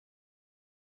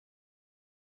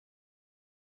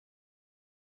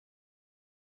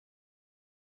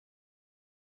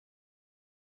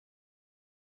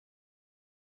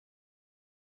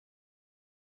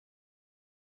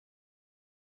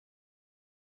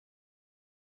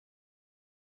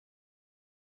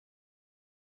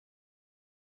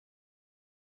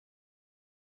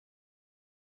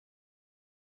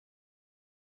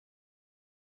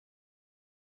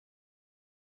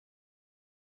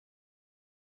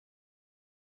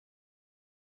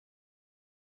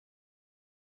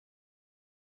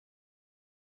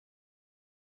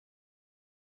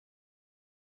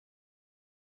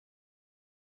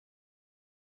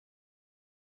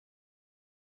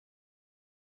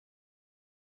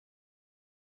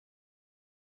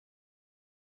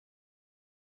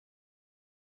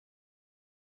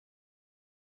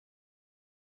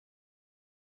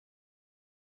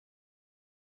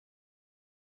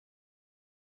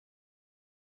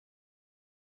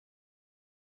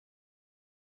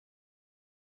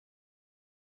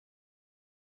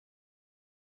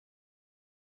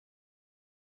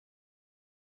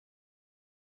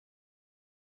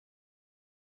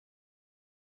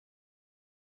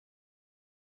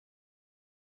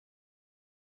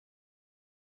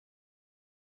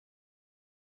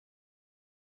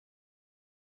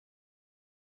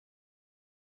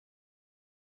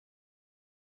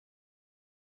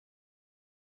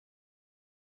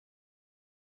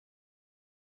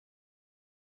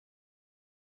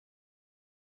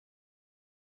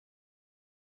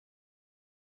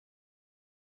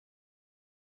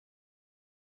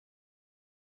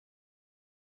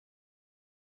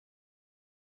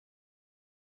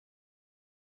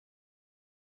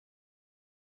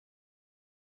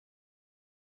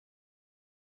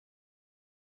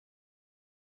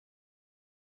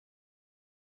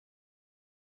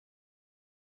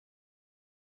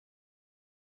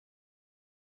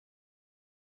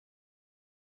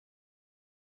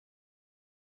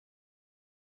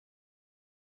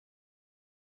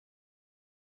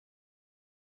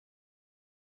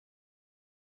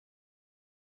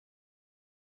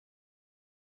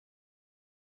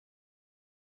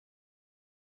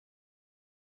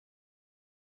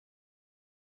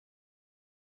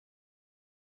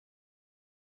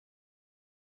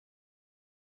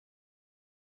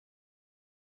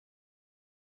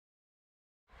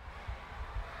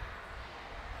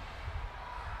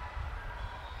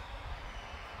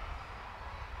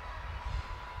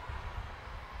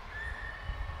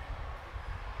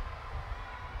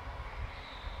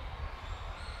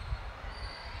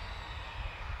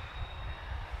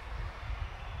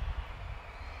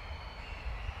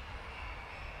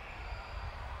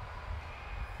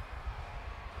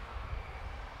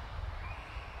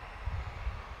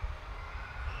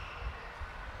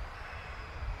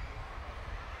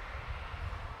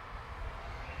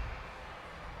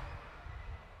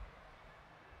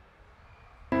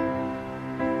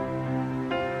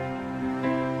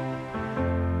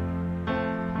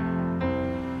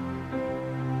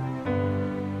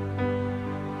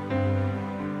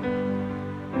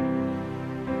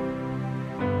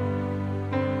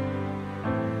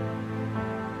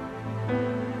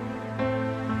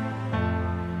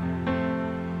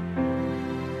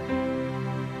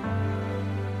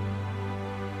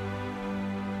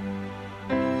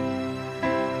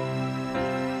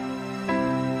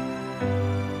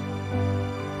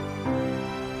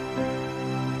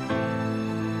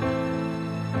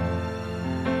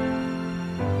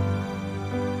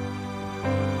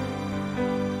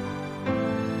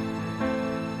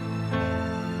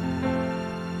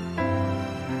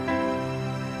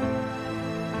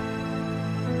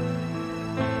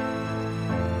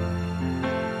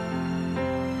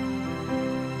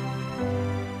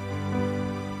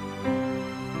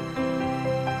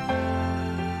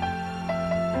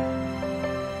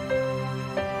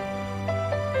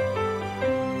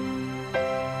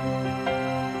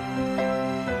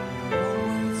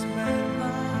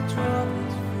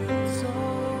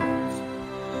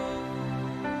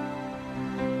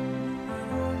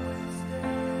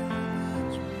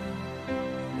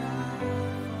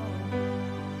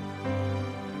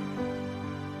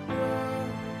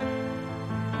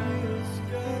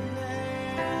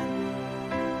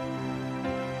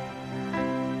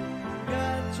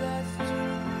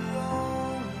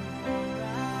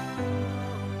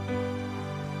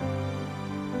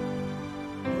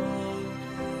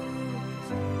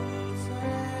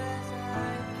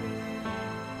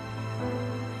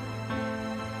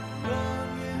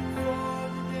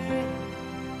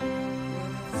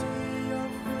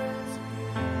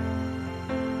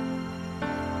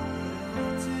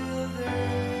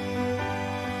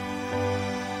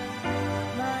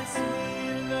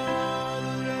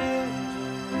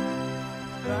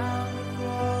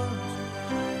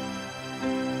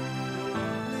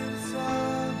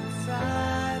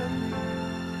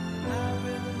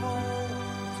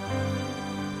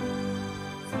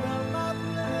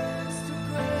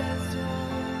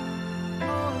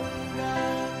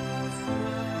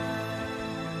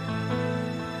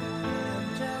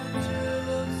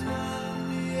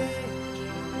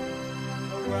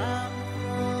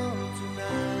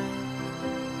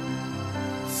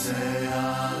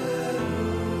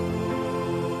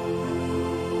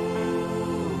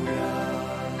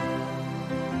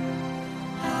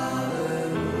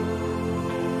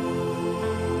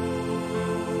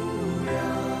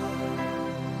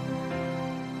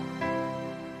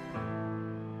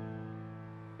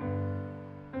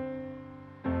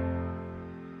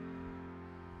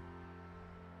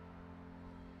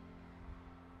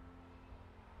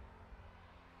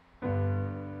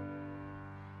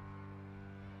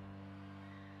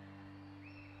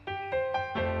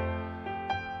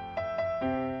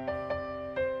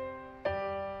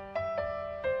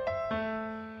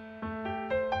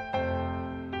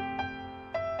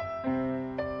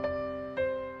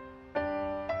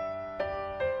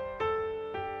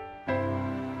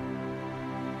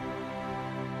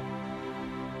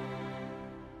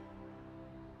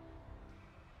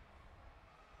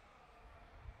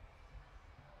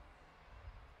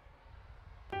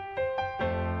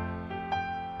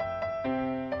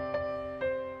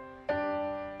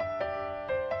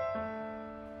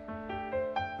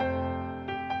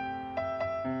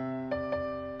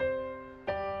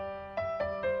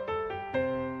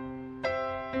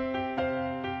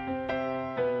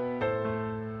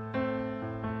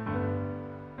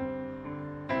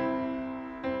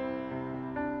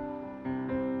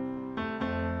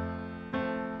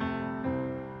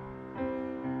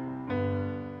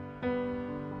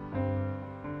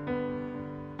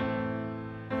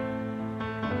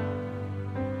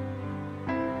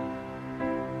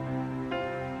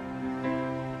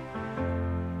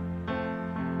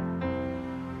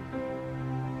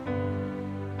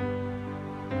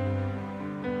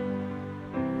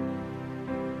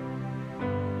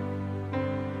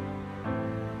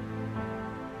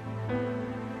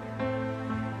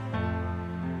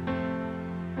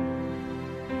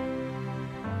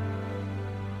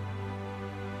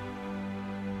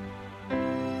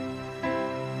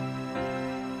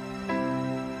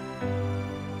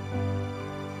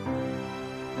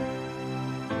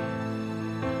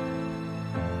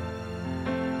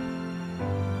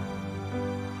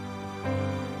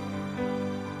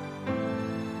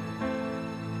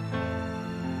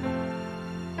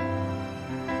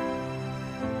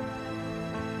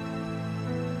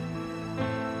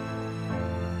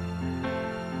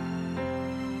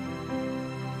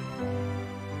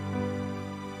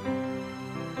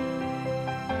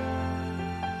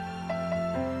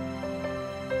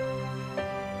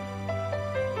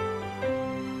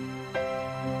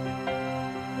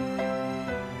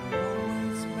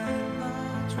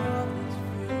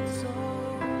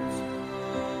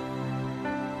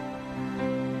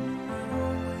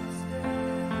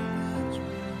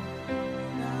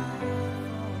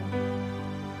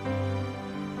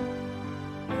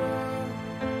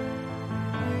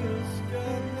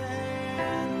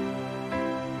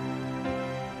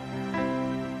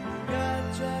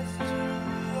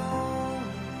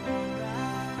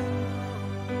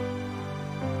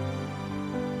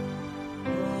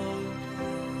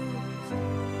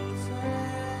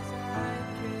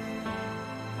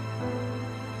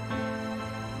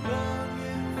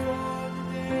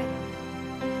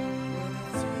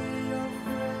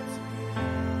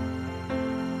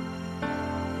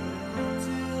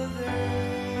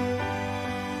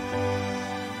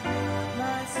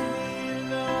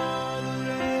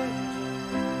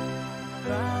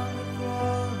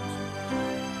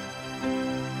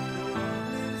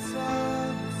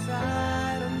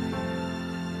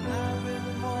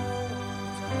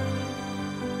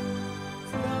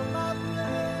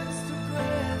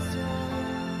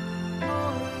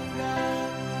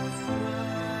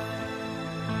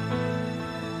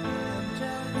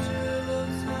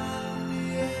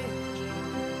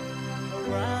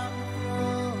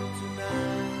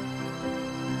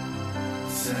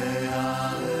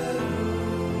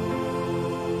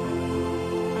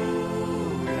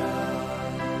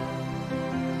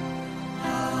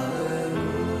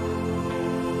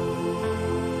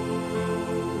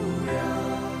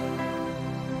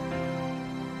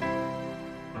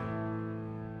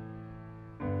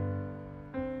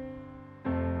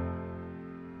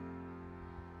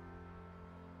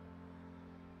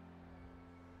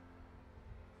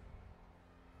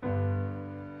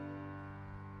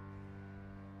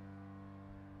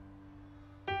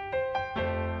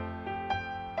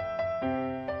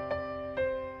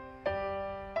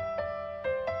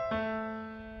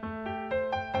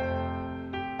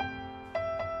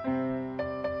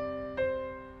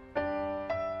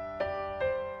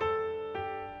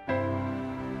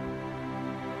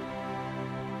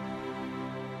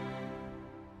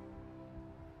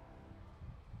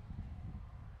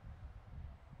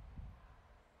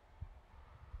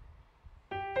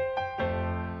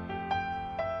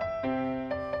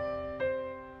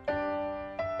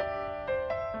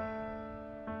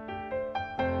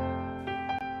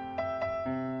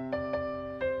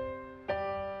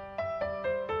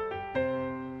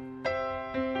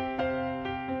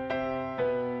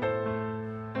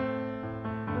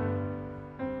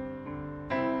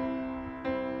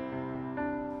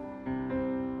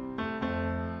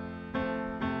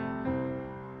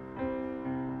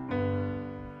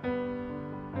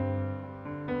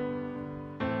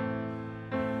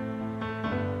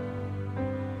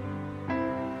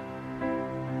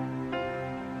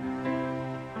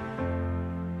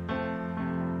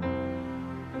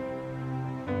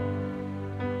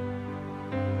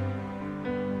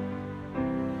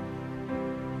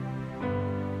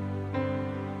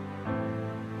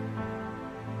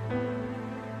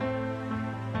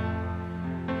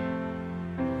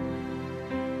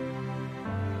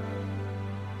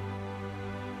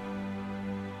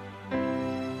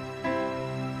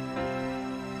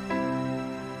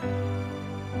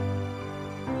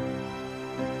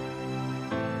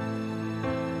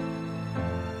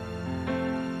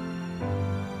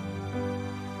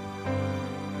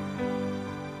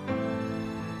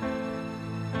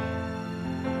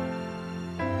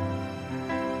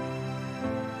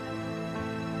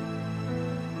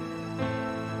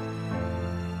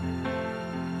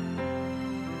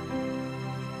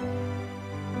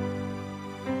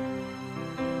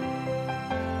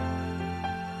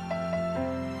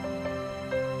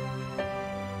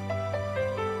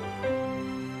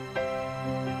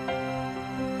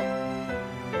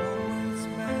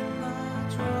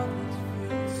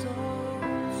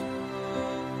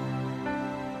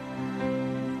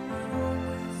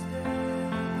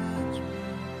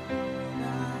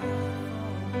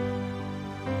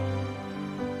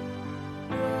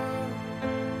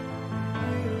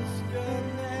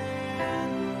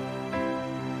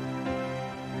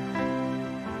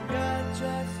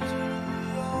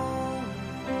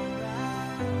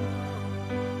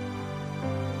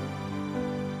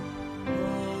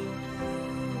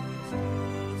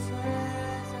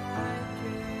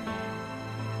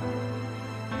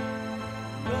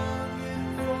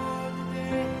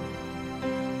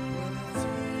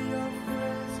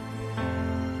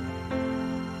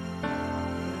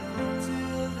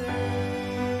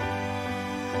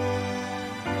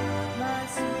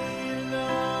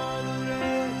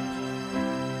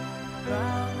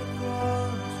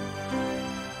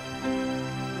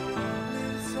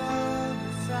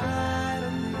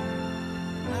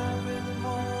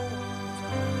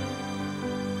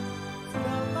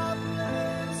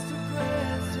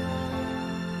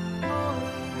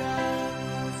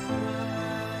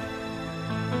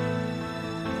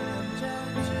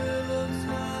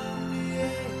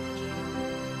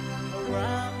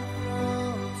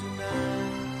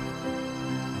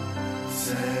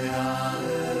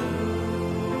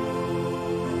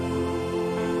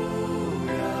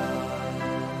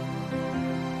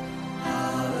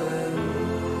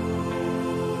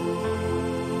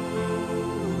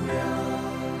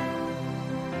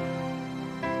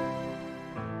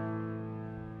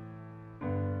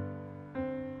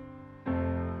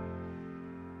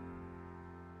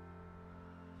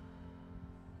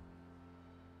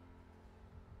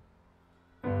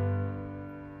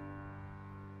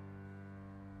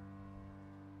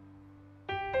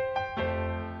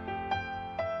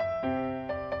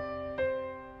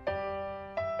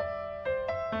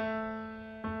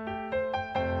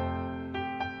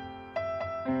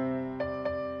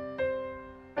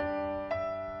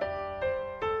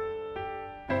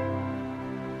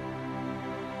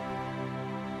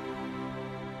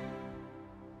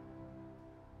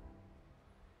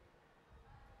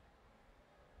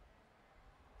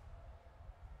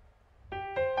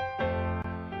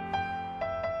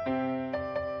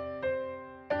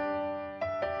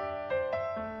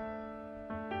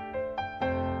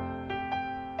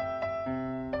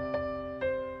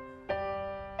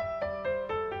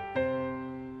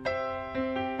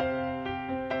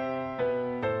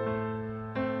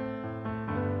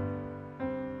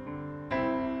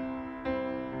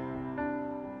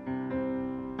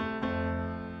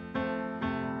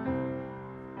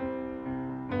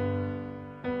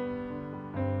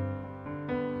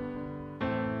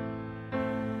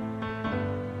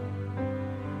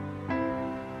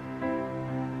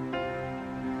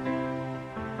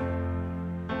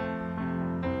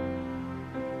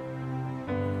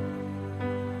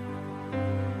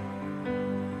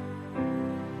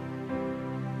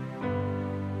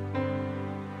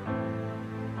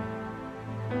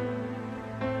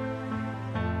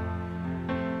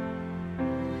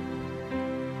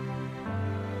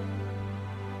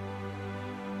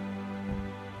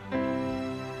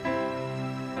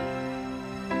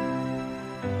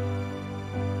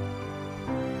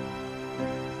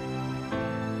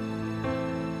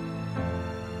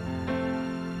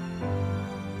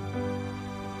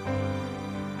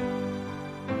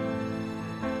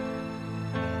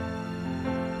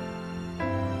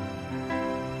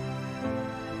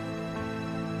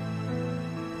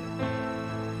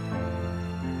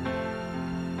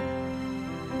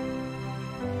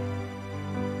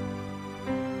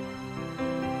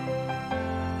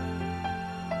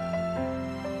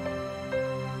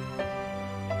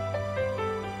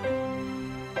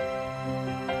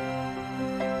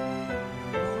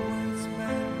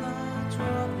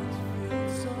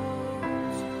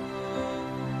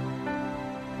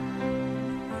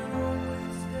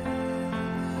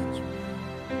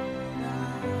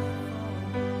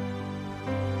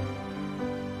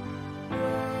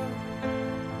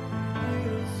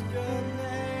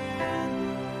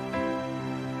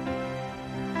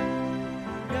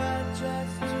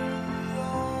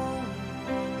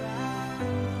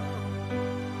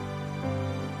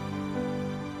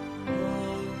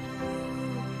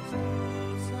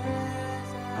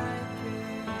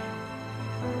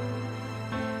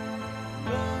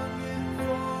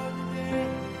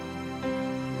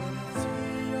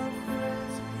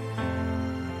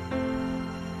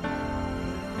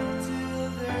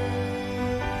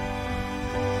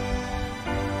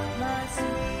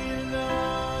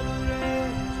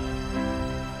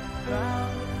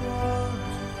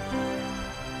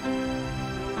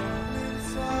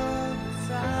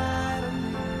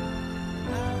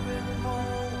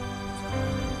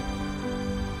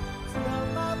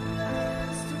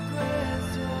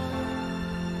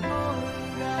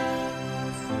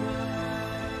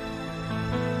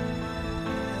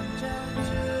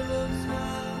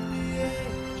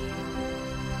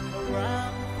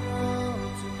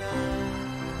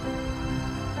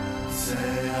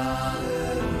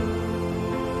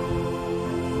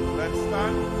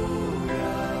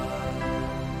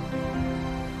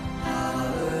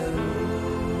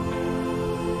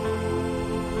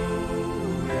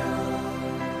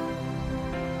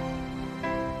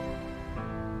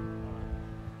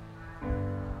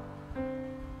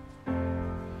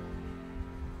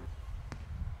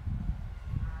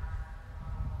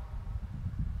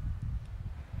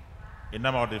In the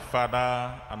name of the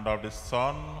Father, and of the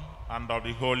Son, and of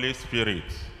the Holy Spirit.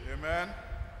 Amen.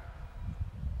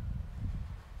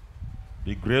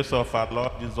 The grace of our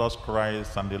Lord Jesus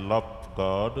Christ and the love of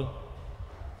God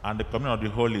and the communion of the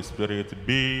Holy Spirit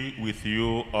be with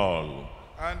you all.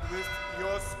 And with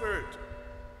your spirit.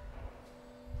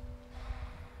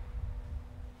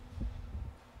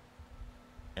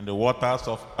 In the waters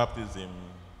of baptism,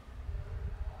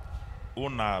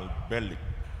 Belix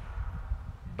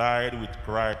died with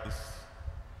Christ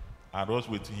and rose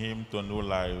with him to new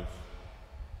life.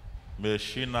 May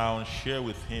she now share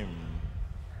with him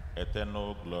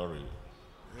eternal glory.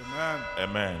 Amen.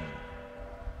 Amen.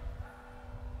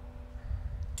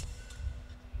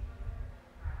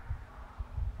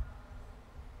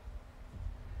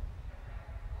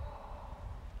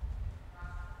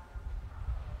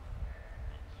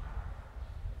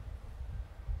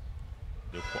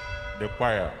 The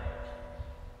choir.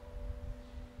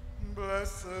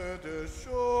 Blessed assurance,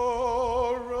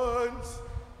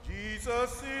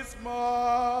 Jesus is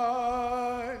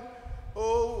mine.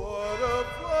 Oh, what a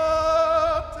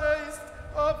foretaste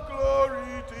of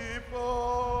glory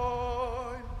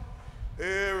divine.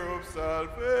 Heir of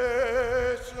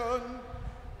salvation,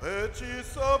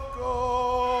 purchase of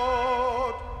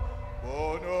God,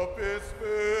 born of his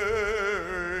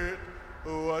spirit,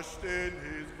 washed in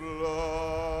his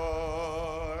blood.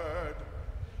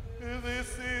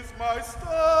 This is my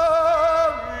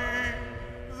story,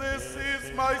 this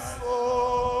is my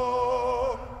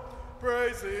song,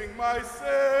 praising my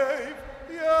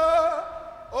Savior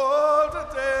all the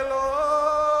day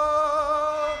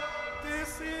long.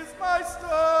 This is my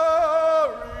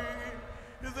story,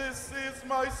 this is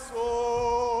my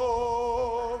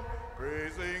song,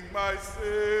 praising my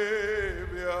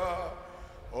Savior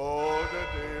all the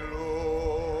day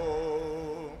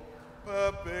long.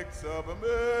 Perfect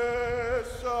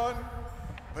submission,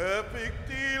 perfect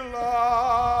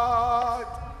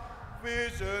delight,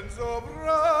 visions of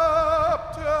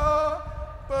rapture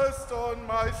burst on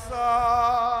my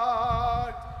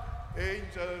sight.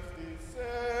 Angels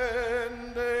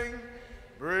descending,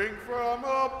 bring from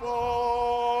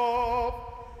above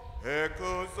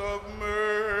echoes of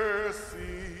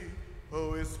mercy,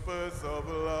 whispers of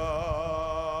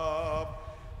love.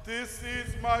 This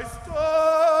is my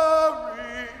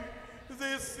story,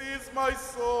 this is my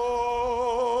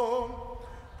song,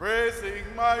 praising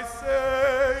my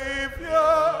Savior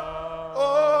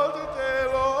all the day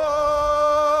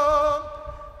long.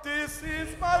 This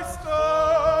is my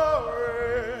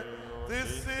story,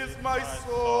 this is my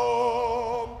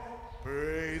song,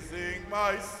 praising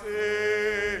my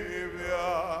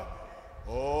Savior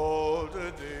all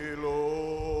the day long.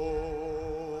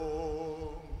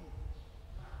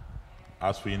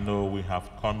 As we know, we have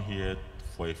come here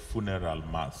for a funeral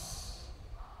mass,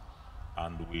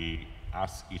 and we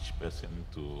ask each person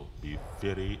to be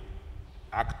very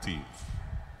active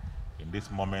in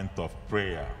this moment of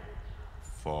prayer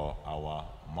for our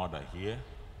mother here,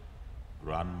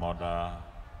 grandmother,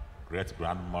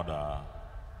 great-grandmother.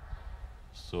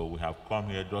 So we have come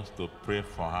here just to pray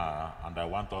for her, and I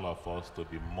want all of us to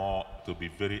be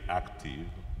very active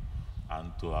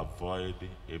and to avoid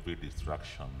every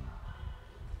distraction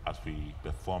as we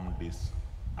perform these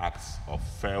acts of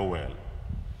farewell.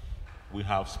 We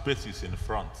have spaces in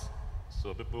front,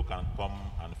 so people can come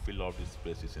and fill up these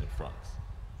spaces in front.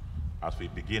 As we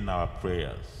begin our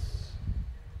prayers,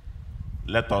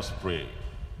 let us pray.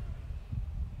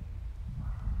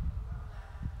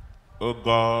 O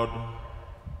God,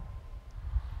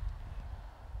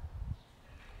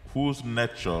 whose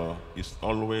nature is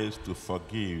always to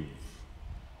forgive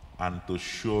and to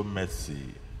show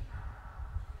mercy,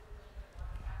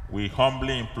 we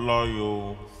humbly implore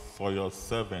you for your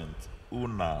servant,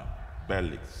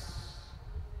 Belix,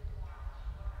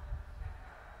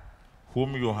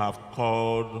 whom you have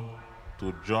called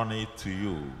to journey to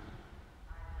you,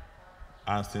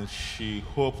 and since she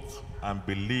hoped and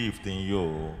believed in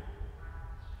you,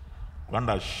 grant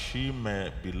that she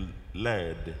may be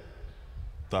led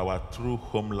to our true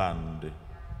homeland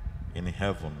in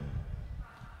heaven,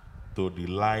 to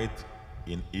delight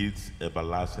in its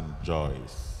everlasting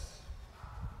joys.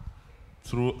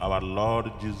 Through our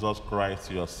Lord Jesus Christ,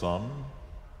 your Son,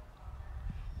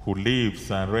 who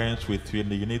lives and reigns with you in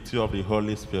the unity of the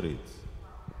Holy Spirit,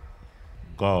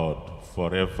 God,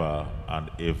 forever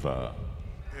and ever.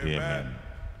 Amen. Amen.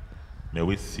 May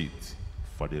we sit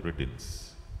for the readings.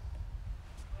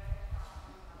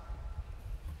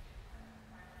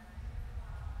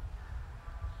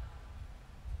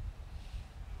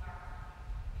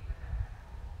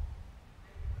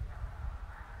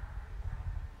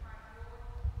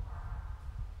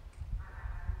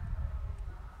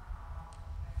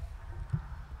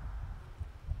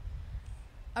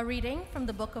 A reading from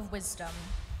the Book of Wisdom.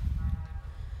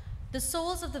 The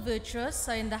souls of the virtuous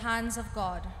are in the hands of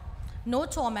God. No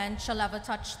torment shall ever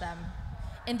touch them.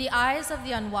 In the eyes of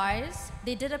the unwise,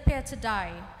 they did appear to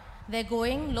die. Their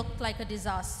going looked like a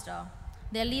disaster.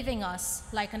 Their leaving us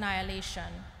like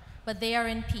annihilation. But they are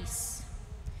in peace.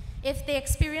 If they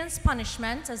experience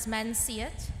punishment as men see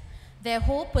it, their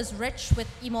hope was rich with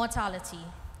immortality.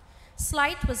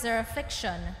 Slight was their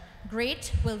affliction,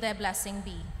 great will their blessing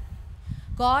be.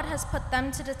 God has put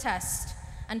them to the test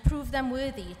and proved them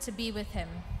worthy to be with him.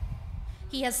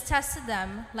 He has tested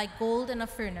them like gold in a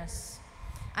furnace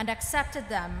and accepted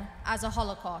them as a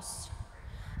holocaust.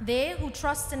 They who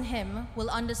trust in him will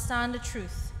understand the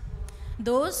truth.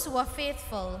 Those who are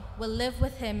faithful will live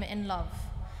with him in love.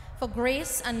 For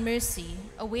grace and mercy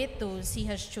await those he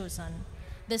has chosen.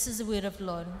 This is the word of the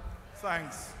Lord.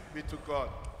 Thanks be to God.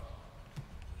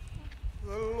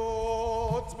 The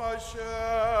Lord's my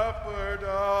shepherd,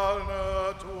 I'll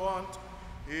not want.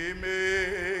 He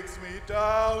makes me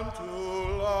down to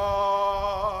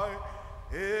lie.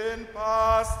 In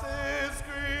pastures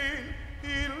green,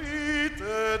 he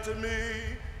leadeth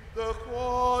me, the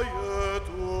quiet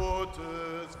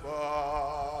waters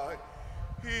by.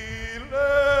 He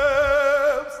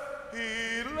lives,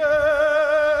 he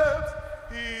lives,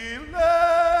 he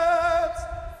lives.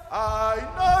 I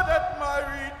know that my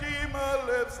Redeemer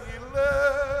lives, he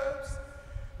lives,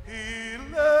 he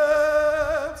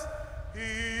lives,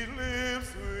 he lives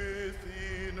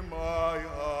within my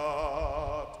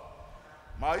heart.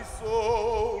 My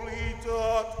soul he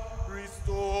doth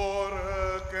restore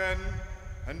again,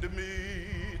 and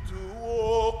me to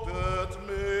walk that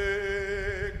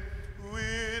make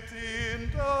within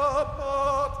the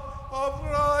path of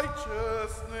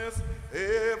righteousness,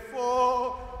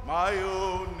 for my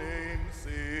own name's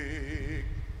sake.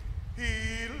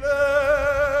 He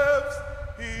lives,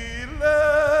 he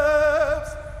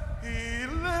lives, he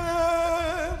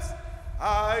lives.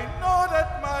 I know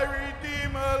that my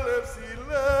Redeemer lives, he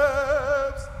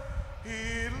lives,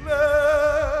 he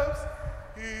lives,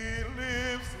 he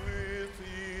lives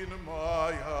within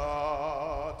my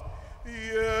heart.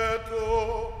 Yet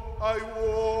though I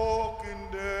walk in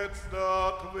death's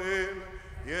dark vale,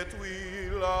 yet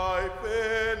will I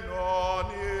fear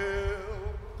none ill.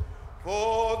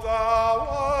 For thou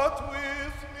art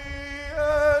with me,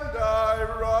 and thy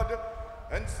rod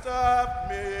and staff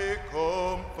may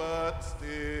comfort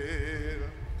still.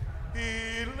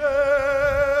 He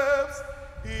lives,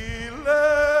 he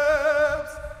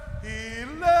lives, he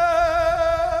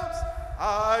lives.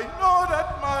 I know that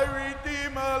my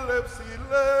Redeemer lives, he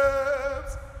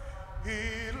lives, he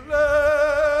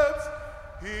lives,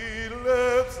 he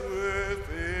lives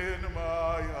within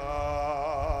my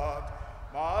heart.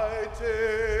 My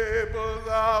table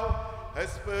thou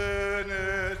hast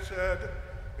furnished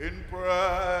in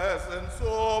presence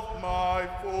of my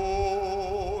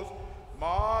foes.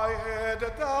 My head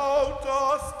thou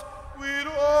dost with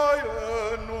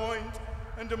oil anoint,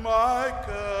 and my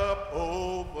cup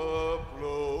overflows.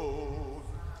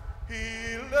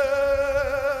 He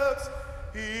lives,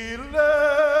 he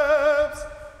lives,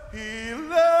 he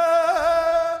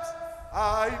lives.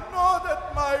 I know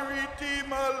that my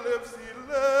Redeemer lives, he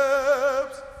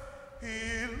lives,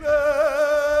 he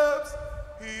lives,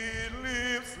 he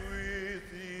lives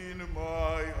within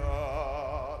my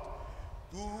heart.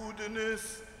 Goodness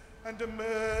and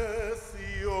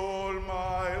mercy all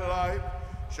my life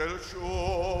shall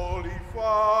surely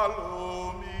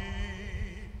follow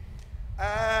me,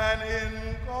 and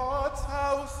in God's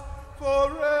house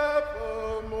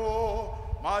forevermore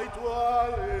my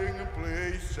dwelling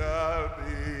place shall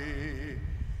be.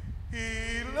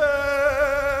 He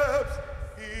lives,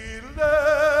 he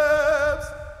lives,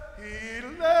 he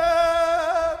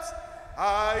lives.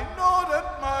 I know that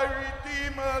my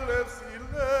Redeemer lives, he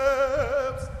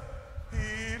lives,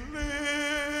 he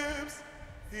lives,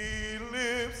 he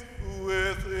lives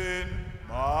within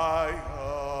my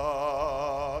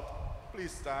heart.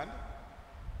 Please stand.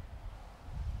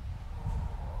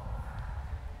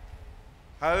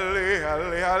 Halle,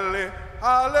 halle, halle,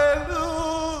 hallelujah.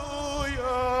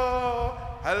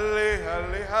 Halle,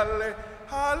 halle, halle,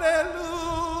 hallelujah.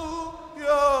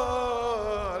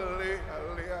 Halle,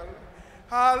 halle,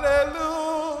 halle, hallelujah.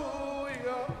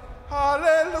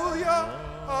 Hallelujah,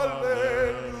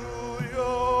 hallelujah.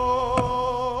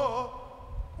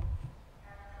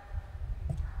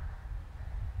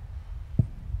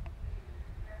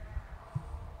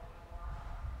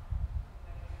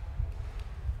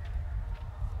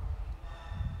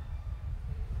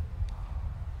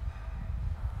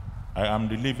 I am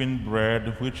the living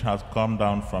bread which has come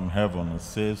down from heaven,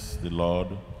 says the Lord.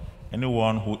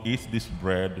 Anyone who eats this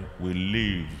bread will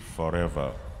live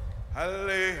forever.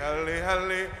 Halle, halle,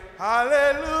 halle,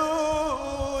 hallelujah.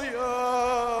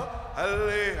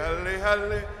 Halle, halle,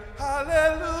 halle,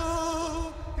 hallelujah.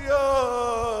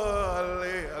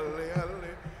 Halle, halle,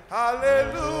 halle,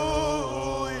 hallelujah.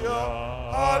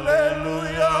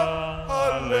 Hallelujah,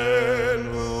 hallelujah.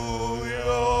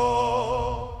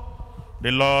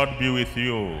 The Lord be with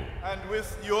you. And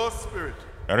with your spirit.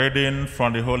 A reading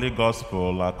from the Holy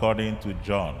Gospel according to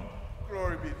John.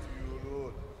 Glory be to you,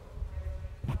 Lord.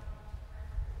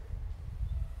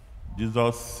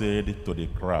 Jesus said to the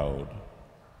crowd,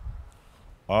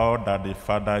 "All that the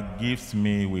Father gives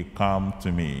me will come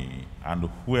to me, and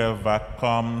whoever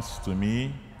comes to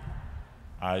me,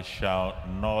 I shall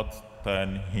not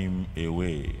turn him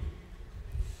away,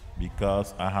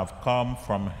 because I have come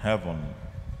from heaven,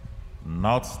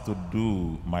 not to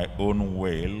do my own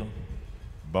will,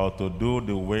 but to do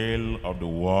the will of the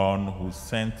one who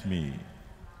sent me.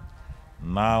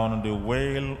 Now the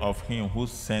will of him who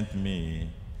sent me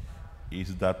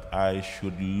is that I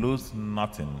should lose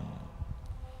nothing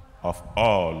of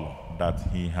all that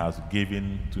he has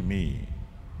given to me,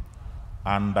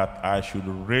 and that I should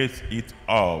raise it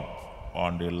up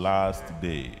on the last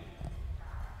day.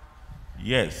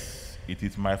 Yes, it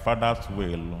is my Father's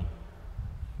will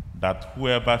that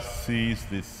whoever sees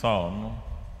the Son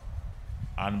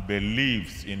and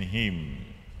believes in him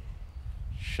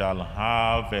shall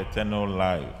have eternal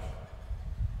life,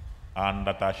 and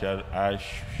that I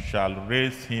shall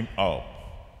raise him up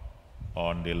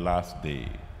on the last day."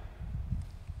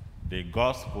 The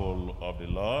Gospel of the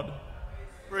Lord.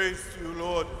 Praise to you,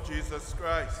 Lord Jesus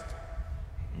Christ.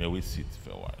 May we sit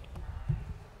for a while.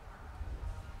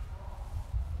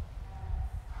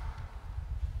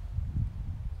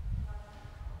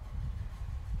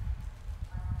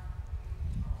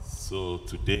 So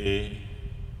today,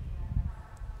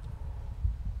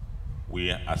 we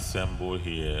assemble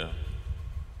here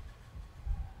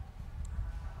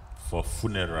for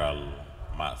funeral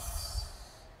mass,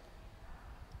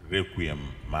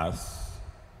 requiem mass,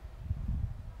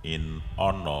 in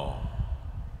honor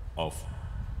of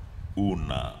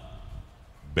Una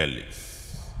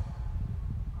Belix.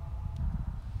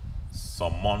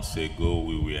 Some months ago,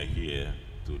 we were here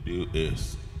to do a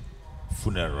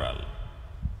funeral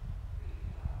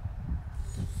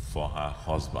for her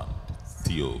husband,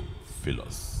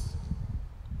 Theophilus.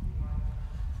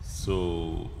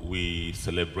 So we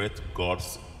celebrate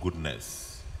God's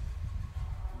goodness,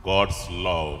 God's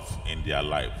love in their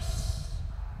lives.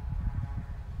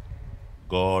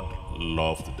 God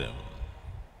loved them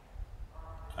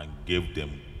and gave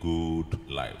them good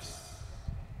lives.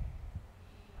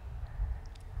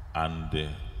 And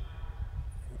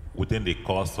within the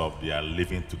course of their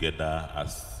living together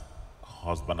as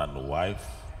husband and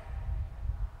wife,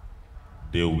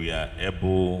 they were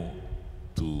able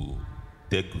to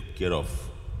take care of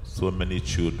so many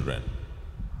children,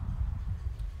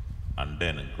 and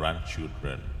then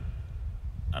grandchildren,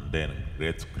 and then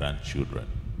great-grandchildren.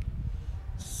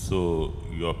 So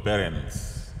your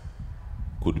parents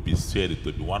could be said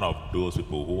to be one of those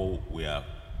people who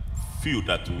feel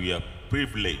that we are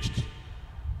privileged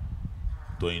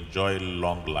to enjoy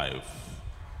long life,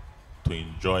 to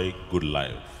enjoy good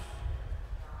life,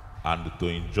 and to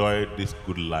enjoy this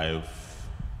good life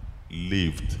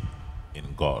lived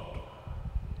in God.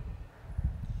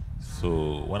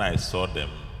 So when I saw them,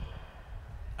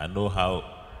 I know how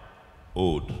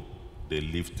old they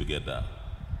live together.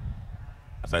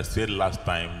 As I said last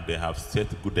time, they have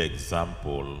set good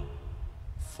example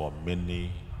for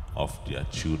many of their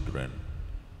children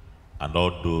and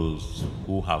all those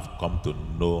who have come to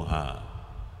know her,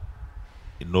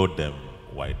 know them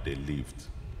while they lived.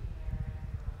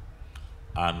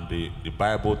 And the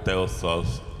Bible tells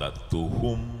us that to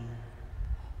whom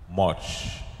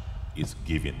much is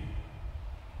given,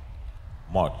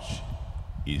 much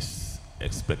is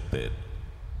expected.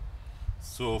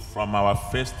 So from our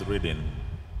first reading,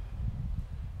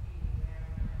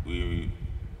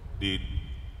 the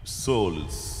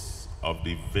souls of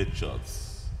the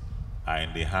virtuous are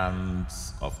in the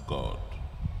hands of God.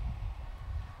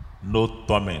 No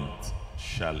torment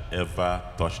shall ever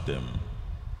touch them.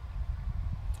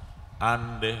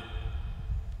 And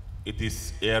it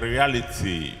is a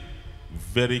reality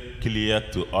very clear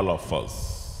to all of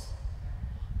us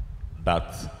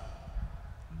that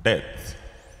death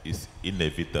is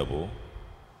inevitable.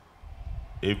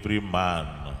 Every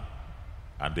man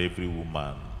and every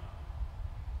woman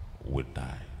will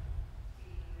die.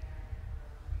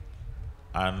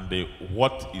 And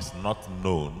what is not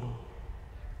known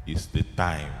is the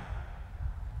time,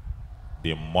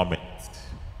 the moment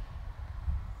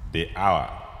the hour,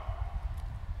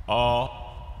 or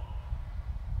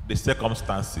the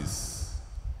circumstances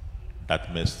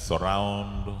that may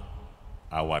surround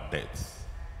our death.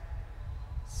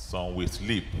 Some will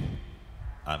sleep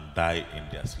and die in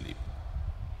their sleep.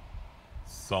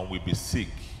 Some will be sick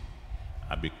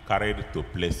and be carried to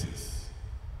places.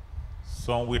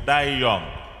 Some will die young,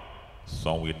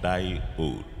 some will die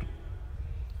old.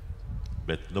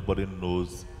 But nobody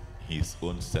knows his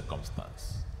own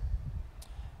circumstance.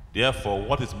 Therefore,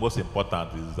 what is most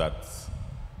important is that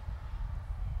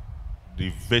the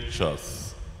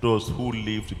virtuous, those who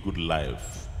lived good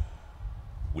life,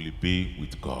 will be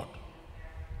with God.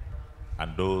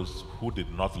 And those who did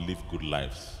not live good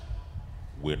lives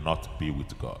will not be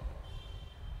with God.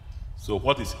 So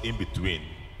what is in between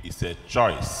is a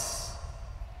choice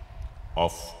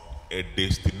of a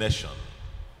destination.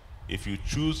 If you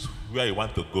choose where you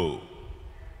want to go,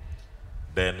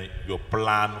 then you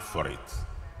plan for it.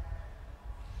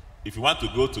 If you want to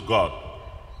go to God,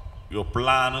 you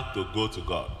plan to go to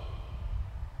God.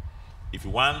 If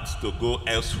you want to go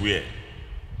elsewhere,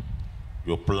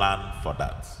 you plan for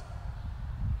that.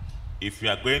 If you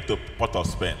are going to Port of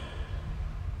Spain,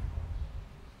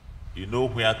 you know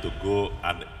where to go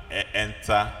and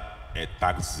enter a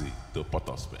taxi to Port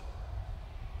of Spain.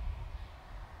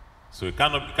 So you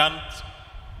can't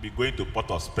be going to Port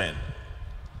of Spain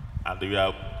and you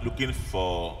are looking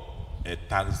for a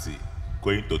taxi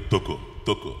going to Togo,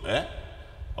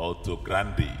 or to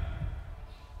Grande.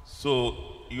 So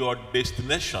your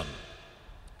destination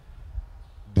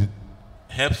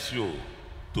helps you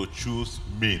to choose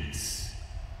means.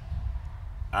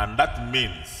 And that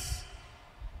means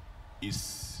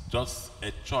is just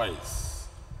a choice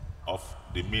of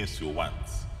the means you want.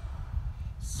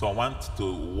 Some want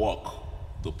to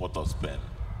walk to Port of Spain.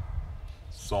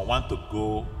 Some want to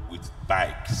go with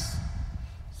bikes.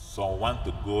 Some want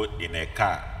to go in a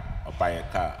car or buy a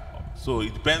car. So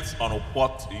it depends on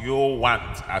what you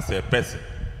want as a person.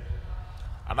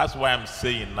 And that's why I'm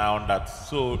saying now that,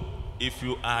 so if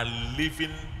you are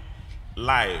living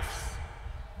life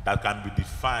that can be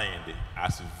defined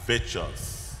as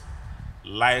virtuous,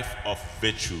 life of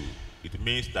virtue, it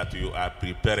means that you are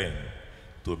preparing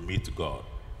to meet God.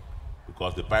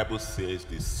 Because the Bible says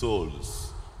the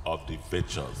souls of the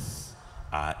virtuous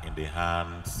are in the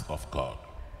hands of God.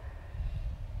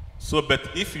 So,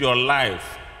 but if your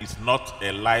life is not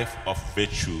a life of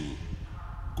virtue,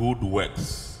 good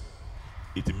works,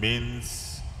 it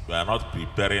means you are not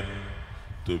preparing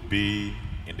to be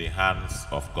in the hands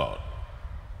of God.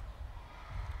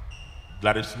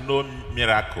 There is no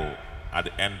miracle at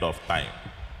the end of time.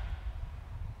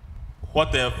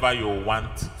 Whatever you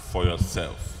want for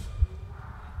yourself,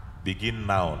 begin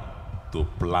now to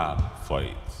plan for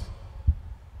it.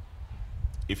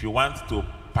 If you want to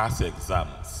pass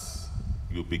exams,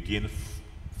 you begin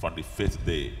from the first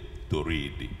day to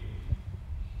read.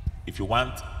 If you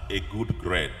want a good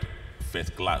grade,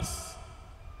 first class,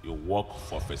 you work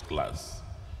for first class.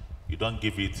 You don't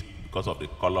give it because of the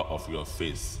color of your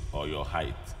face or your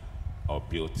height or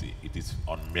beauty. It is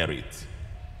on merit.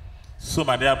 So,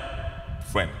 my dear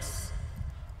friends,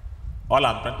 all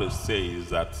I'm trying to say is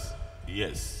that,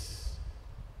 yes,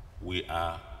 we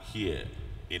are here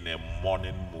in a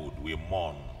mourning mood. We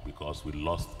mourn because we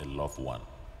lost a loved one.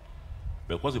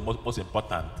 But what's the most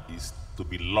important is to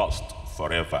be lost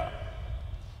forever.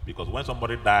 Because when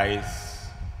somebody dies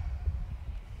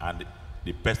and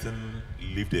the person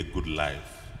lived a good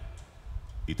life,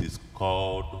 it is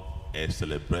called a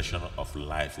celebration of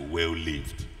life well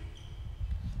lived.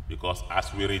 Because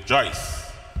as we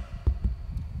rejoice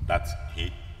that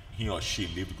he or she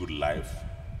lived good life,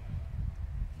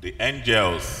 the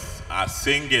angels are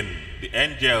singing, the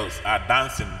angels are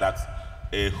dancing that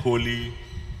a holy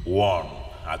one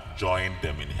has joined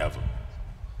them in heaven.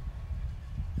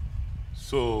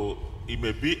 So it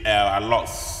may be a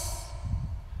loss,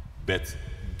 but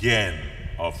gain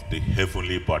of the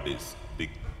heavenly bodies, the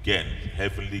gain,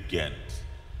 heavenly gains,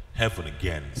 heaven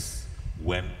gains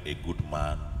when a good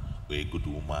man or a good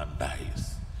woman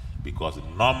dies. Because the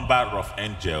number of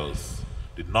angels,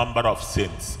 the number of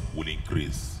saints will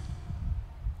increase.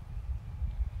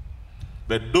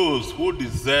 But those who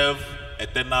deserve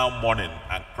eternal mourning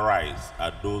and cries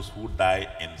are those who die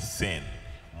in sin,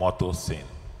 mortal sin,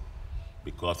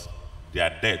 because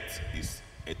their death is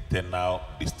eternal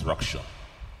destruction.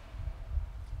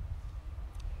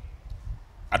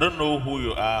 I don't know who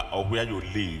you are or where you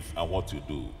live and what you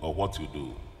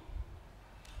do,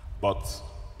 but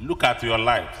look at your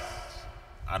life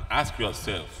and ask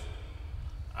yourself,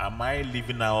 am I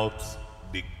living out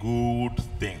the good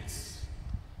things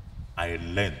I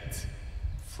learned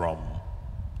from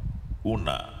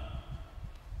Una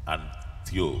and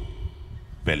Theo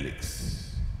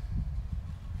Belix?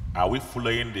 Are we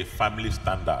following the family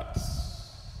standards?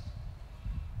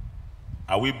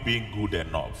 Are we being good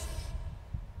enough?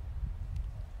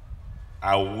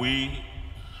 Are we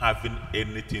having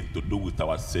anything to do with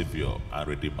our Savior and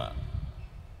Redeemer?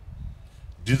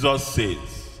 Jesus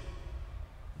says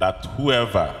that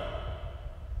whoever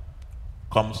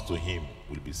comes to him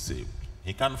will be saved.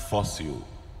 He can't force you.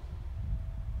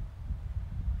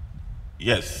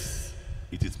 Yes,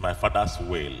 it is my Father's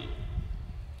will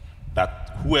that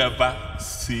whoever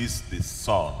sees the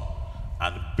Son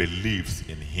and believes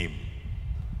in him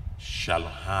shall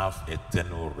have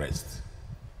eternal rest.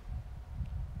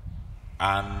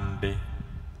 And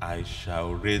I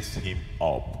shall raise him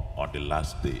up on the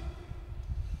last day.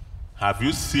 Have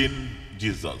you seen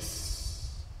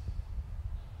Jesus?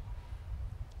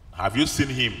 Have you seen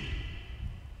him?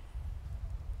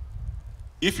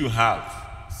 If you have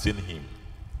seen him,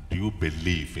 do you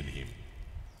believe in him?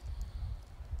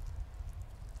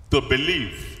 To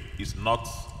believe is not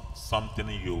something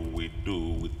you will do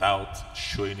without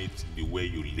showing it in the way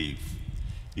you live.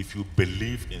 If you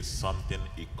believe in something,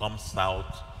 it comes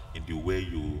out in the way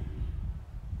you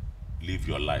live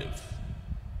your life.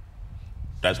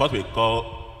 That's what we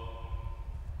call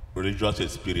religious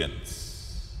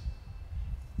experience.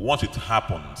 Once it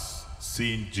happens,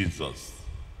 seeing Jesus,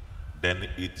 then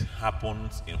it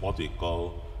happens in what we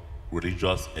call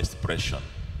religious expression.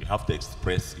 You have to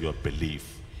express your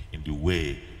belief in the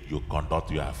way you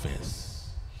conduct your affairs.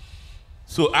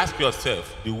 So ask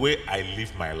yourself, the way I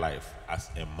live my life as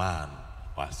a man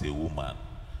or as a woman,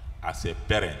 as a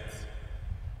parent,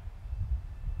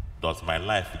 does my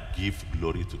life give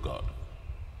glory to God?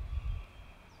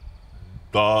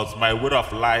 Does my way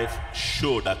of life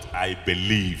show that I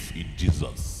believe in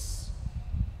Jesus?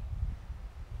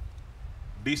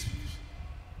 This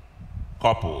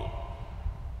couple,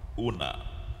 Una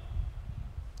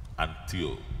and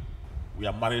Theo, we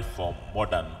are married for more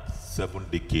than 7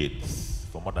 decades,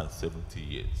 for more than 70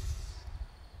 years.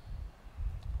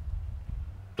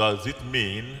 Does it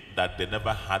mean that they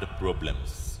never had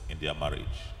problems in their marriage?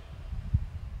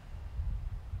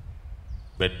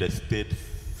 But they stayed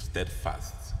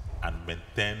steadfast and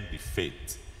maintained the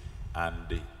faith, and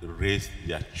they raised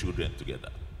their children together.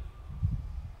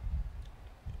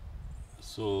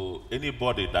 So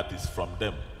anybody that is from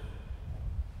them,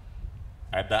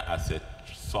 either as a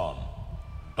son,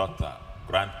 daughter,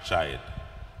 grandchild,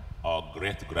 or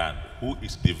great-grand, who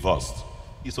is divorced,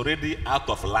 is already out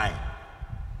of line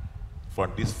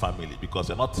from this family because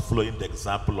they're not following the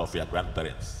example of your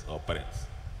grandparents or parents.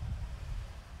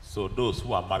 So those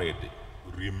who are married,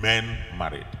 remain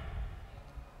married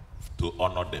to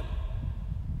honor them.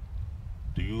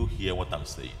 Do you hear what I'm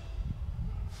saying?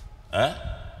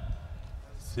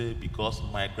 Say, because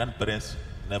my grandparents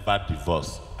never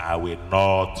divorced, I will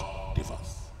not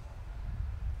divorce.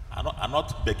 I'm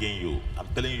not begging you. I'm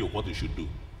telling you what you should do.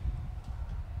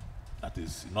 That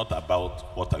is not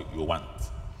about what you want.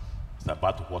 It's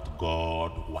about what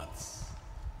God wants.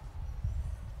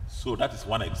 So that is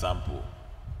one example.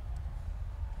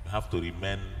 You have to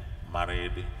remain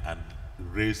married and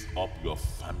raise up your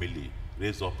family,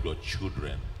 raise up your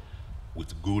children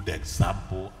with good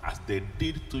example as they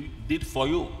did for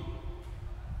you.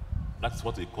 That's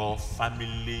what we call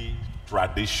family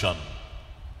tradition.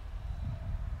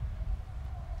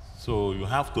 So you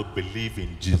have to believe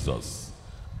in Jesus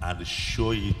and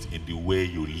show it in the way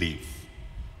you live.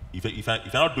 If you're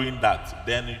not doing that,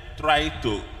 then try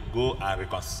to go and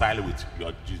reconcile with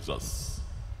your Jesus.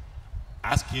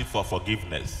 Ask him for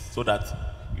forgiveness so that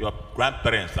your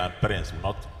grandparents and parents will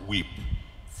not weep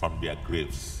from their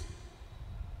graves.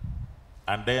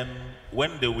 And then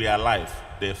when they were alive,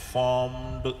 they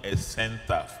formed a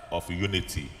center of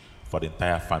unity for the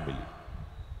entire family.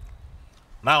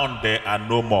 Now they are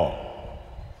no more.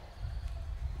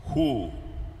 Who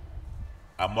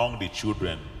among the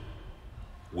children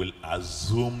will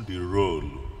assume the role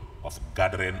of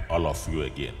gathering all of you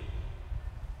again?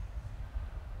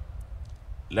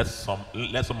 Let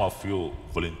some of you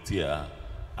volunteer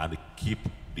and keep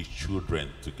the children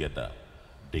together,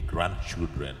 the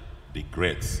grandchildren, the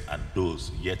greats, and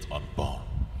those yet unborn,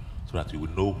 so that you will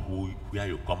know where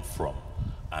you come from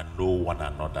and know one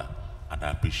another and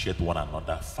appreciate one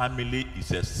another. Family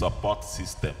is a support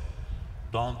system.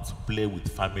 Don't play with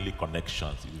family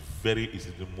connections. It's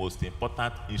the most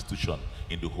important institution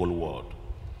in the whole world.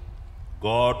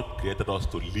 God created us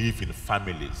to live in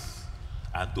families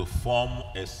and to form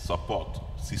a support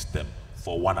system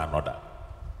for one another.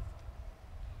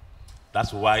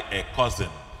 That's why a cousin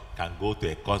can go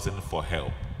to a cousin for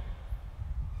help.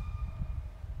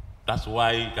 That's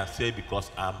why you can say, because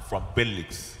I'm from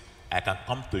Belix, I can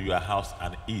come to your house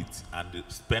and eat and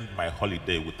spend my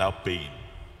holiday without paying.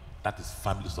 That is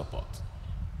family support.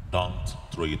 Don't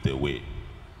throw it away.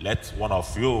 Let one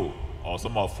of you or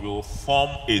some of you form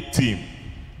a team,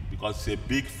 because it's a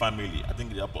big family. I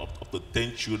think you have up to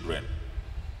 10 children.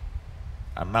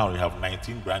 And now you have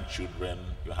 19 grandchildren,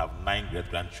 you have 9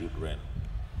 great-grandchildren.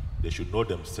 They should know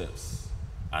themselves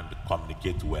and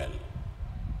communicate well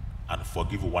and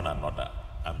forgive one another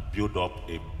and build up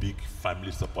a big family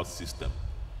support system.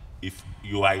 If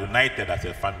you are united as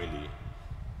a family,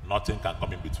 nothing can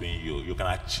come in between you. You can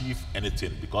achieve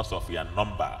anything because of your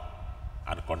number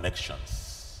and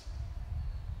connections.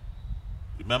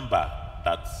 Remember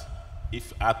that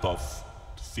if out of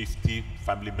 50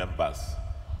 family members,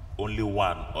 only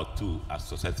 1 or 2 are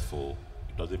successful,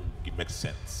 it doesn't make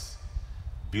sense.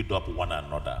 Build up one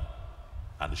another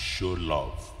and show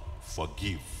love,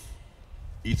 forgive,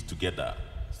 eat together,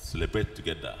 celebrate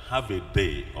together, have a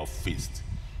day of feast.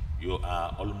 You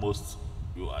are almost,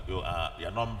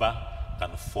 your number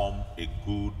can form a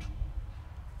good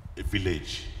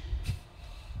village.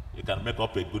 You can make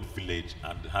up a good village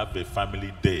and have a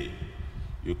family day.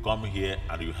 You come here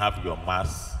and you have your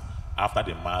mass. After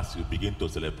the mass, you begin to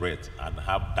celebrate and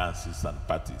have dances and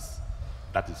parties.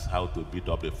 That is how to build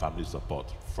up the family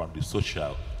support, from the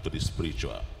social to the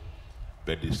spiritual.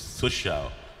 But the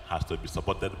social has to be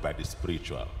supported by the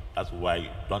spiritual. That's why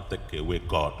don't take away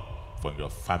God from your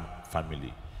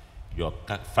family. Your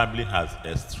family has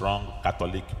a strong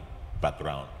Catholic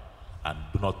background, and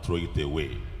do not throw it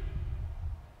away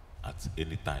at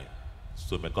any time.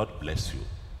 So may God bless you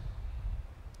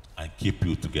and keep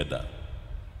you together.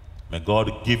 May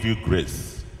God give you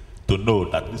grace to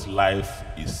know that this life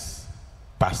is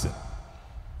passing.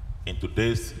 In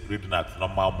today's reading at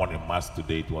normal morning mass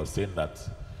today, it was saying that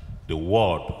the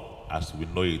world as we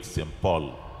know it, St.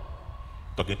 Paul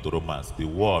talking to Romans, the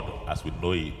world as we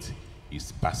know it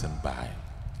is passing by.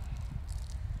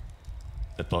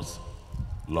 Let us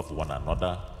love one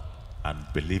another and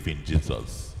believe in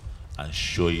Jesus and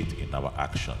show it in our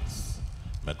actions.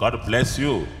 May God bless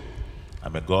you,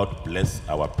 and may God bless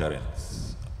our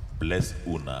parents. Bless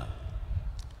Una,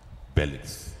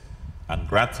 Belix, and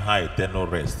grant her eternal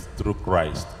rest through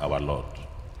Christ our Lord.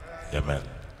 Amen.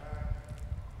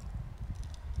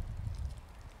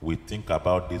 We think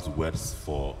about these words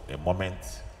for a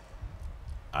moment,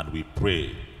 and we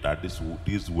pray that these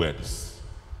words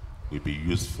will be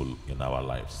useful in our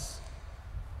lives.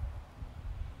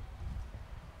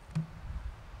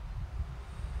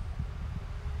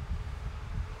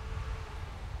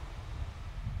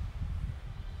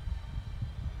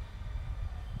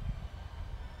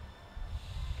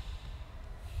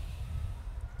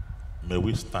 May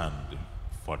we stand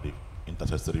for the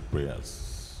intercessory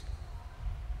prayers.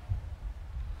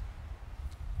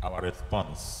 Our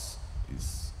response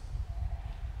is,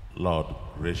 Lord,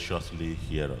 graciously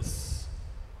hear us.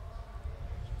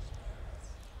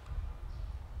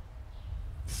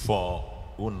 For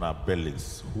Una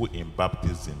Belix, who in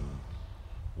baptism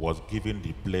was given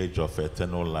the pledge of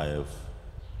eternal life,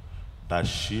 that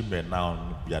she may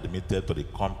now be admitted to the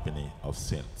company of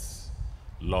saints.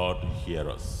 Lord, hear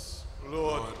us.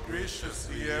 Lord,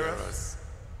 graciously hear us.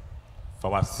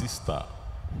 For our sister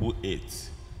who ate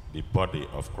the body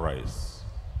of Christ,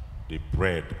 the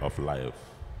bread of life,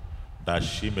 that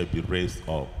she may be raised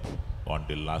up on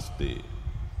the last day.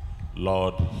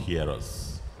 Lord, hear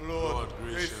us. Lord,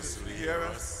 graciously hear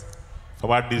us. For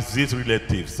our deceased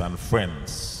relatives and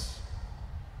friends,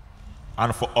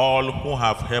 and for all who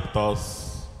have helped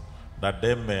us, that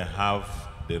they may have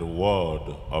the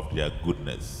reward of their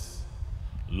goodness.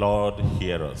 Lord,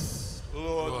 hear us.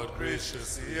 Lord,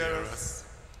 graciously hear us.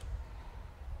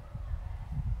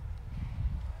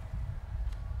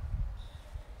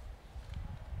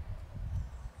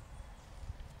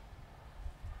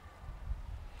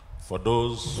 For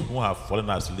those who have fallen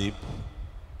asleep,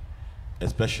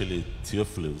 especially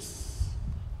Theophilus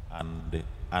and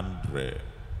Andre,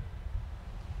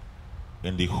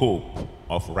 in the hope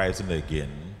of rising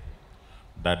again,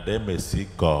 that they may see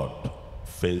God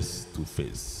face to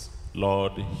face.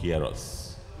 Lord, hear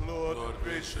us. Lord,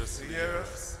 graciously hear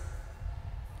us.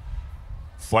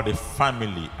 For the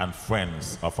family and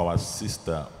friends of our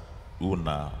sister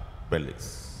Una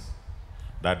Belix,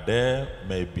 that they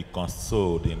may be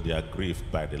consoled in their grief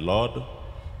by the Lord,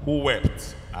 who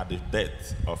wept at the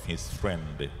death of his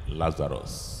friend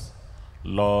Lazarus.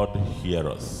 Lord, hear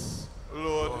us.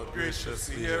 Lord,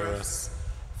 graciously hear us.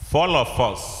 For all of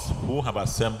us who have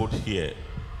assembled here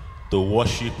to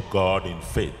worship God in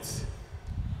faith,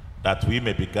 that we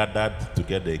may be gathered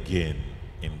together again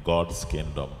in God's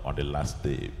kingdom on the last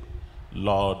day.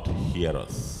 Lord, hear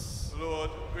us. Lord,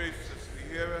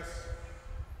 graciously hear us.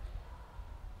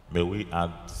 May we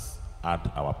add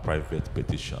our private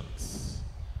petitions.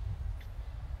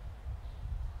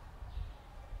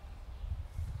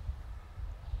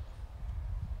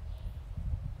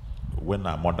 When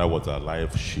our mother was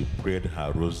alive, she prayed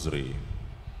her rosary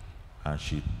and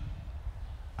she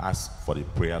asked for the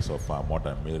prayers of our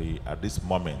Mother Mary. At this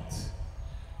moment,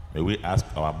 may we ask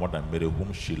our Mother Mary,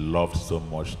 whom she loved so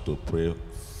much, to pray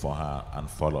for her and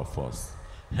for all of us.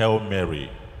 Hail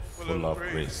Mary, full of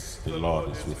grace, the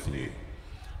Lord is with you.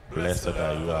 Blessed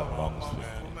are you amongst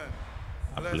women,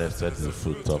 and blessed is the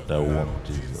fruit of thy womb,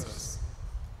 Jesus.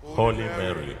 Holy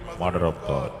Mary, Mother of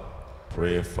God,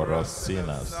 pray for us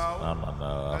sinners, now and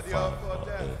at the hour of our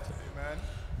death.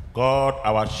 God,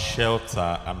 our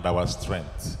shelter and our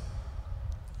strength,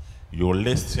 you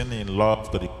listen in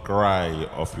love to the cry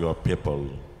of your people.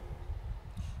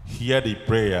 Hear the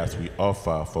prayers we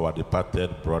offer for our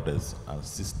departed brothers and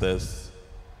sisters.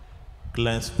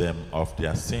 Cleanse them of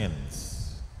their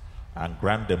sins and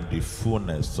grant them the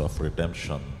fullness of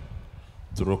redemption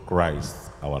through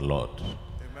Christ our Lord.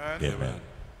 Amen. Amen.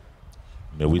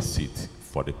 May we sit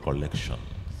for the collection.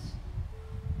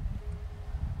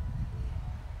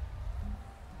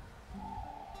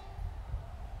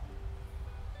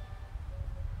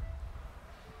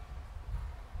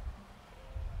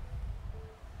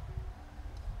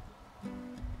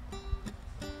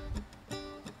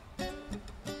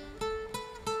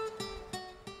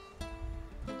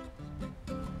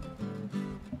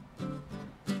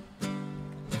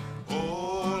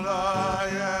 All I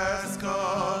ask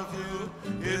of you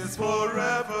is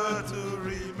forever to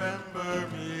remember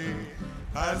me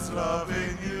as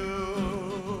loving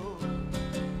you.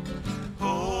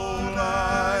 All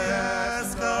I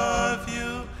ask of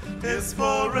you is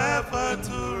forever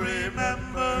to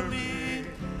remember me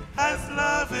as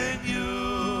loving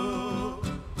you.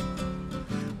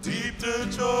 Deep the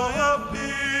joy of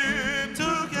being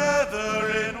together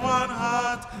in one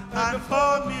heart, and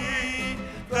for me,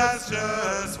 that's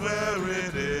just where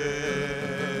it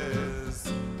is.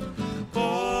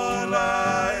 All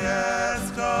I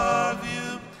ask of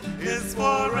you is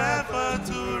forever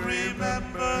to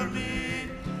remember me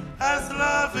as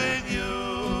loving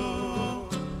you.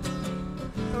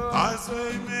 As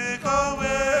we make our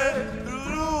way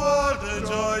through all the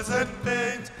joys and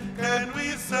pains, can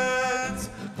we sense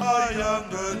our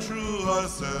younger, truer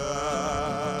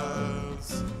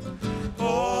selves?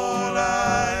 All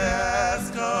I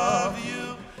ask of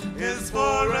you is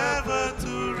forever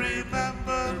to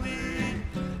remember me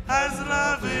as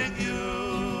loving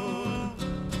you.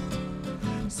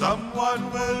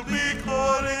 Someone will be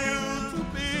calling you to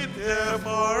be there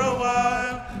for a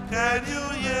while. Can you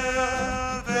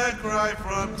hear their cry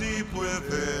from deep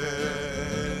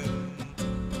within?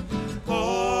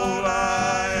 All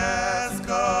I ask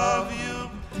of you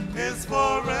is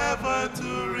forever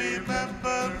to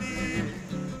remember me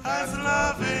as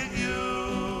loving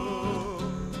you.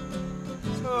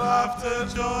 Laughter,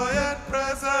 joy, and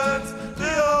presence,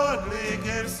 the only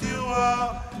gifts you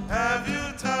are. Have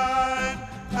you time?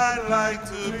 I'd like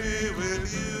to be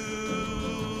with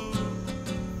you.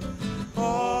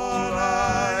 All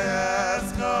I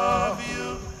ask of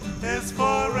you is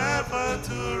forever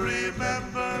to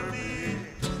remember me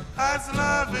as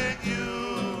loving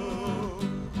you.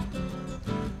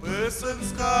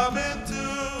 Persons come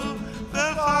into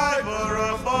the fiber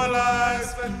of our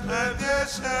lives, and their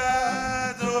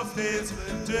shadow fades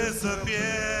and disappears.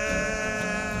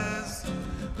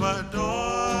 But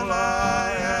all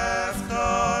I ask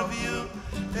of you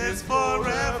is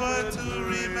forever to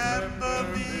remember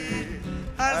me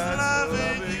as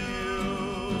loving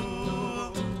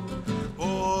you.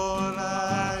 All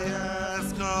I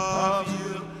ask of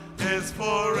you is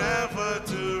forever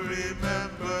to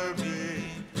remember me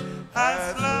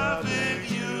as loving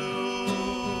you.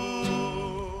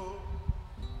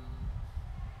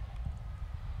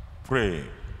 Pray,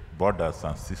 brothers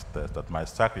and sisters, that my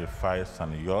sacrifice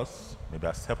and yours may be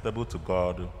acceptable to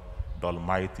God, the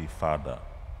Almighty Father.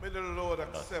 May the Lord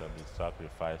accept the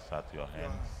sacrifice at your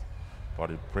hands for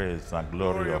the praise and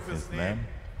glory of his name,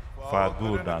 for our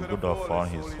good and good of all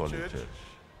his holy church.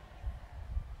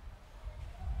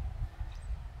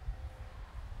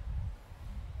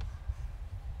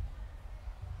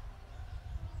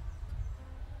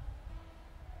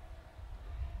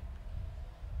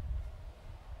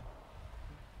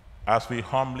 As we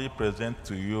humbly present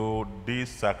to you these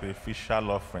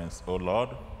sacrificial offerings, O Lord,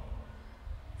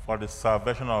 for the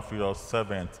salvation of your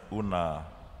servant Una,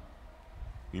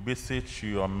 we beseech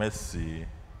you your mercy,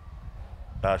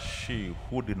 that she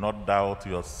who did not doubt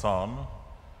your Son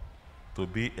to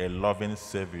be a loving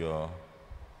Savior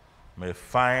may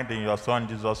find in your Son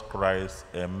Jesus Christ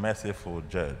a merciful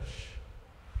judge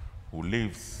who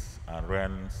lives and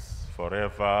reigns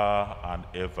forever and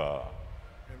ever.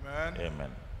 Amen.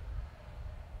 Amen.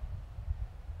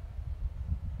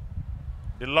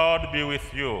 The Lord be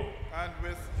with you. And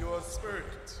with your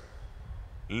spirit.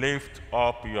 Lift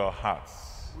up your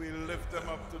hearts. We lift them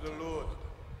up to the Lord.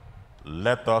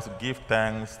 Let us give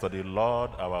thanks to the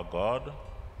Lord our God.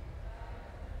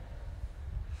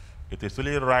 It is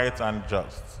really right and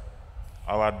just,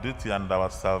 our duty and our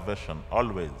salvation,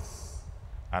 always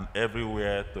and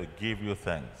everywhere to give you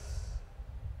thanks.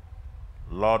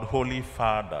 Lord, Holy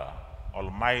Father,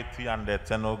 Almighty and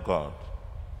eternal God,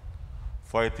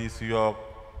 for it is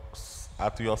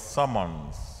at your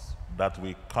summons that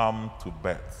we come to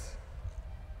birth.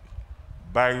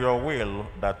 By your will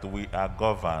that we are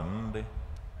governed,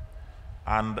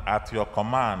 and at your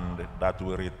command that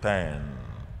we return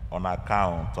on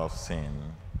account of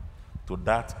sin to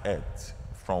that earth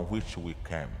from which we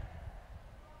came.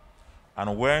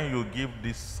 And when you give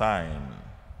this sign,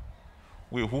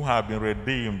 we who have been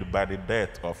redeemed by the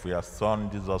death of your Son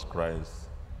Jesus Christ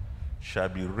shall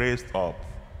be raised up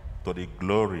to the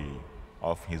glory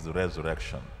of his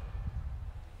resurrection.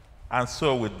 And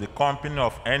so with the company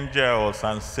of angels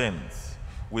and saints,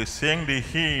 we sing the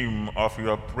hymn of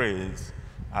your praise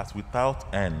as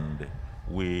without end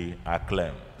we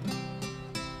acclaim.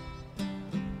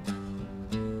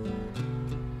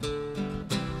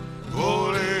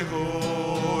 Holy,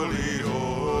 holy,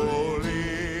 holy,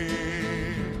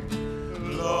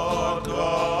 Lord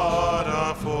God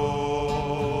of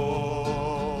hosts,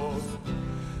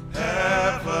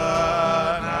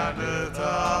 heaven and earth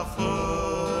are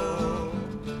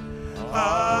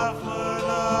full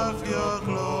of your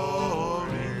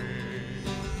glory.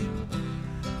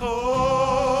 Hosanna,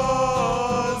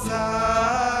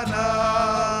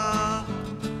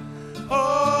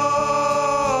 Hosanna,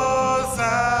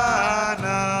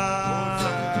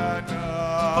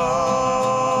 Hosanna,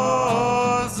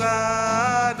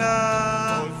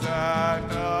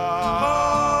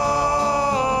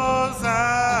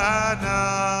 Hosanna.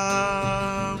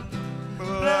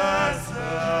 Blessed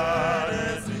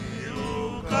is he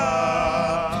who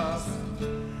comes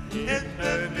in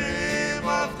the name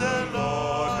of the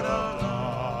Lord of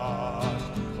Lords.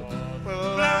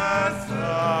 Blessed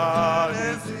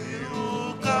is he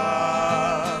who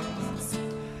comes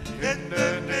in the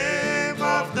name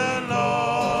of the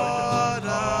Lord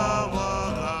our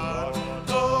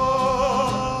God.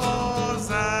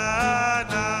 Hosanna,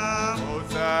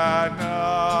 Hosanna,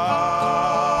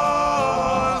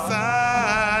 Hosanna,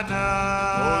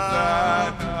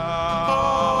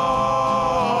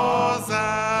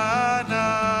 Hosanna,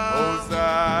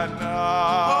 Hosanna,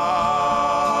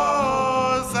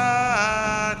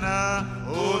 Hosanna,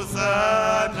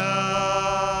 Hosanna.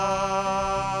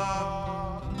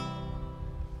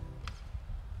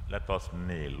 Let us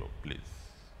kneel, please.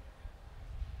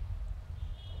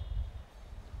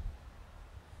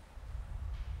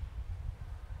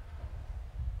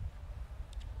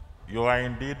 You are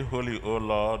indeed holy, O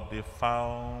Lord, the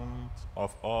fount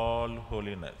of all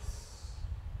holiness.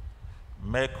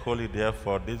 Make holy,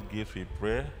 therefore, this gift, we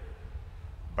pray,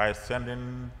 by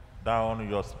sending down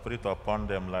your Spirit upon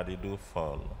them like the dew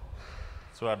fall,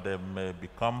 so that they may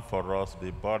become for us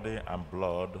the body and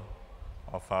blood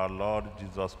of our Lord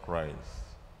Jesus Christ.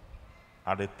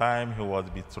 At the time he was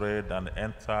betrayed and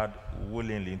entered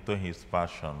willingly into his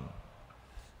passion,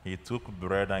 he took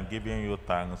bread and giving you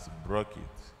thanks, broke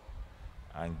it,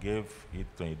 and gave it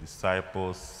to his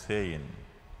disciples, saying,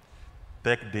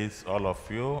 "Take this, all of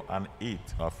you, and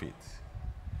eat of it,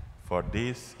 for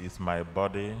this is my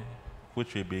body,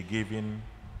 which will be given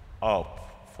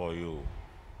up for you."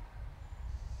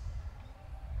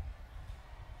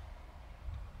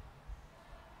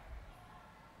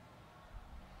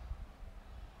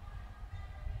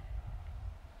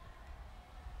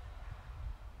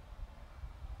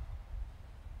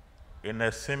 In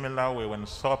a similar way, when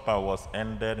supper was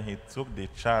ended, he took the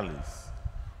chalice,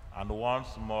 and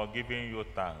once more giving you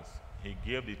thanks, he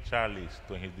gave the chalice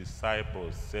to his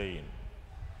disciples, saying,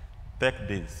 "Take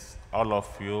this, all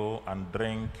of you, and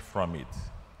drink from it,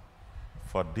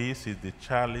 for this is the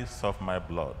chalice of my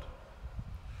blood,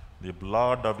 the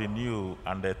blood of the new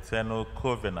and eternal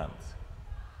covenant,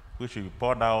 which will be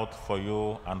poured out for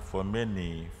you and for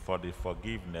many for the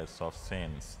forgiveness of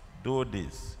sins. Do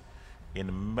this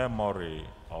in memory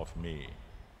of me."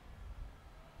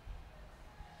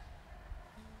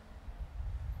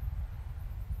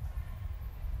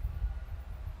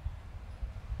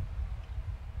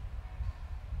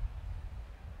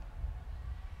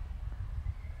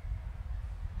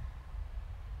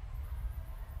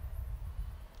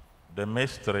 The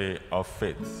mystery of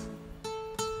faith.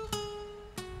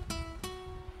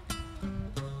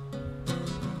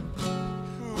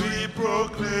 We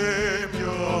proclaim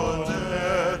your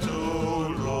death, O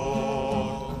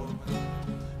Lord,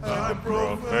 and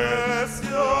profess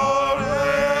your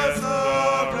resurrection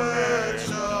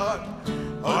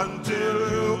until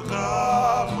you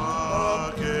come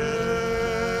again.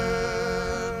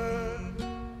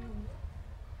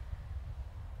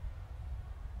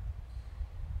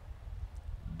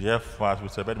 Therefore, as we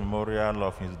celebrate the memorial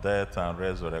of his death and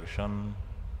resurrection,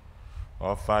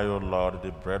 offer, O Lord,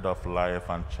 the bread of life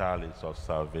and chalice of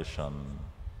salvation,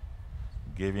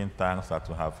 giving thanks that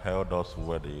you have held us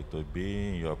worthy to be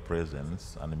in your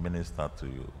presence and minister to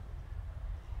you.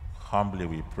 Humbly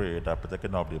we pray that,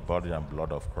 partaking of the body and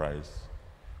blood of Christ,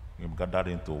 we be gathered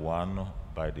into one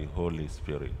by the Holy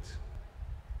Spirit.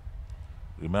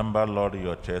 Remember, Lord,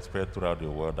 your church spread throughout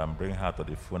the world and bring her to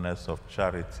the fullness of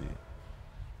charity,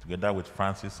 together with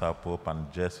Francis our Pope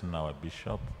and Jason our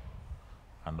Bishop,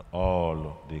 and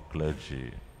all the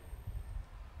clergy.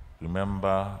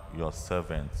 Remember your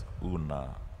servants,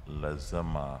 Una,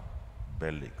 Lezama,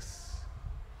 Belix,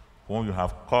 whom you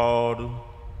have called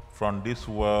from this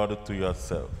world to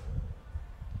yourself.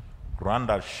 Grant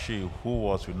that she who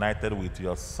was united with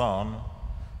your Son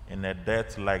in a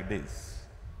death like this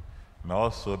may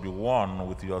also be one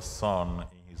with your Son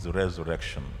in his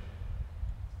resurrection.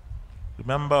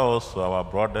 Remember also our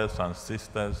brothers and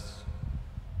sisters,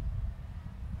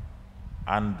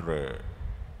 Andre,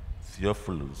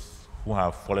 Theophilus, who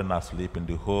have fallen asleep in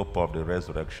the hope of the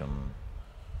resurrection,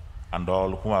 and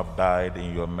all who have died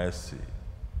in your mercy.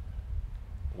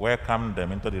 Welcome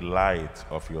them into the light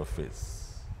of your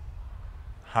face.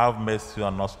 Have mercy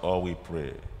on us all, we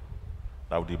pray,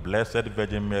 that with the Blessed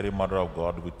Virgin Mary, Mother of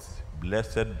God, with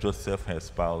blessed Joseph, her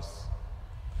spouse,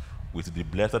 with the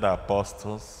blessed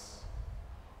apostles,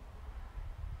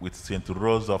 with Saint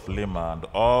Rose of Lima and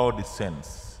all the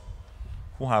saints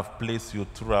who have placed you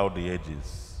throughout the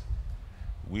ages,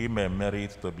 we may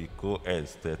merit to be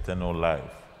co-heirs to eternal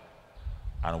life,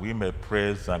 and we may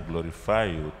praise and glorify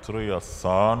you through your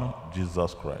Son,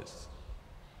 Jesus Christ.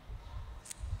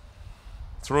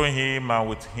 Through him and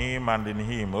with him and in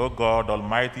him, O God,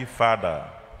 Almighty Father,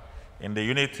 in the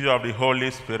unity of the Holy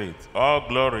Spirit, all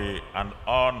glory and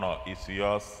honor is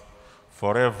yours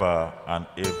forever and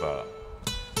ever.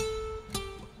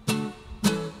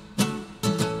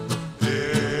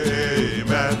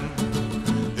 Amen.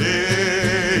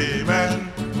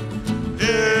 Amen.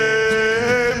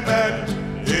 Amen.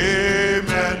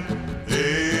 Amen.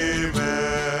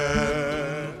 Amen.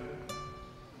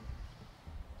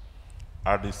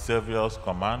 At the Savior's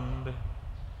command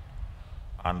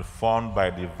and formed by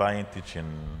divine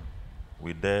teaching,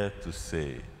 we dare to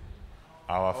say,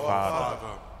 Our Father,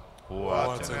 who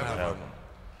art in heaven,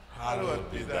 hallowed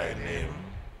be thy name.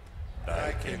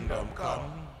 Thy kingdom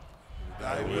come.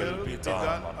 Thy will be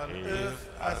done on earth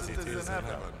as it is in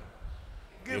heaven.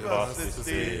 Give us this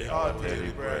day our daily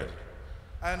bread,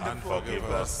 and forgive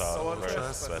us our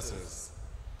trespasses,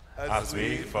 as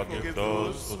we forgive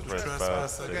those who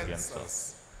trespass against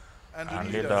us.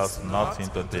 and lead us not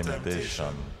into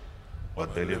temptation,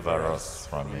 but deliver us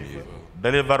from evil.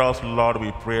 Deliver us, Lord,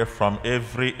 we pray, from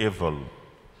every evil.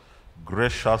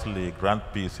 Graciously grant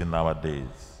peace in our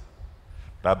days,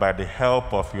 that by the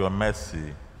help of your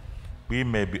mercy, we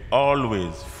may be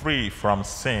always free from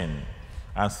sin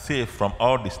and safe from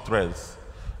all distress,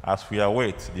 as we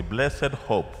await the blessed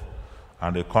hope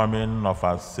and the coming of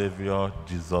our Savior,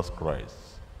 Jesus Christ.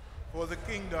 For the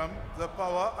kingdom, the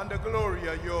power, and the glory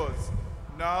are yours,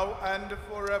 now and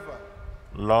forever.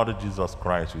 Lord Jesus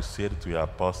Christ, you said to your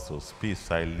apostles,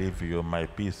 Peace I leave you, my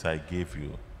peace I give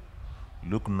you.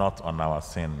 Look not on our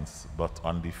sins, but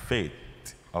on the faith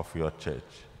of your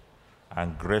church,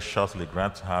 and graciously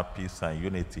grant her peace and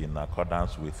unity in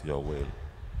accordance with your will,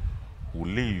 who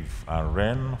live and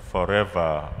reign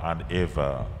forever and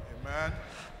ever. Amen.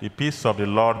 The peace of the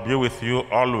Lord be with you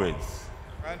always.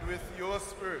 And with your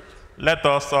spirit. Let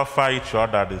us offer each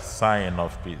other the sign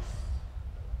of peace.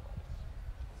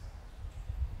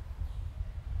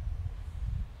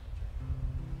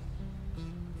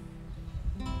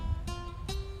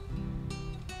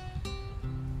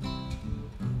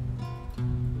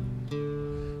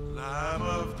 Lamb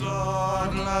of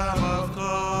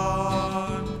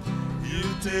God, you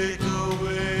take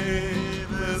away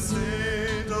the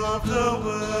sin of the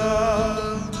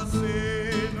world,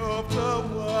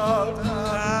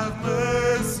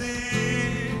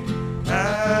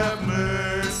 Have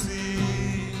mercy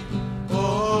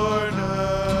on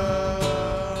us.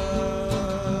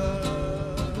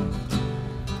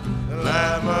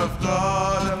 Lamb of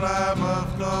God,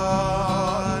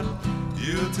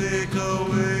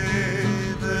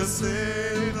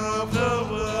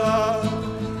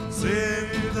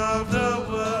 of the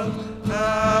world,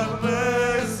 have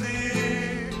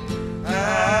mercy,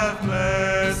 have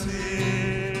mercy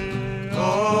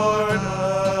on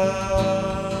us.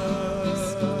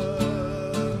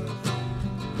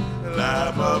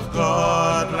 Lamb of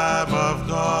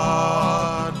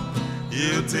God,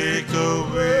 you take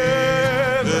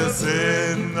away the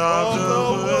sin of the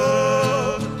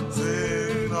world,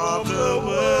 sin of the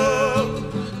world.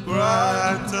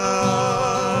 Grant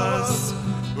us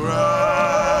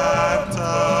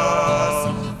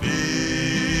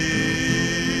peace.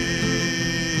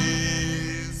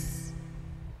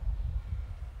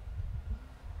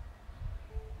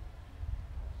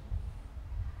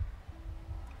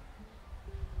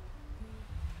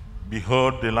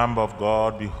 Behold the Lamb of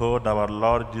God, behold our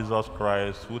Lord Jesus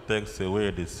Christ, who takes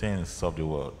away the sins of the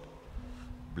world.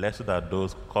 Blessed are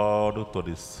those called to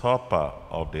the supper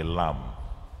of the Lamb.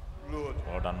 Lord,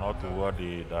 Lord, I'm not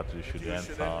worthy that you should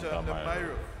enter under my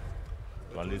roof.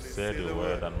 Only say the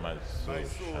word, and my soul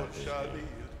shall be healed.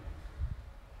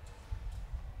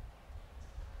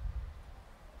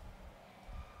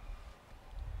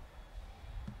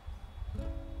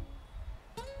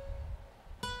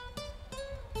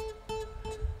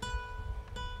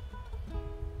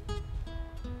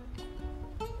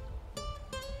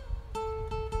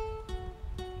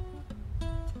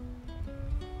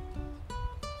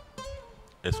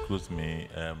 Excuse me,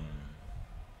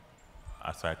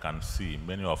 as I can see,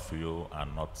 many of you are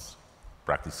not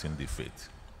practicing the faith.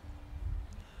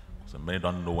 So many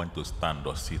don't know when to stand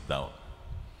or sit down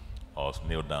or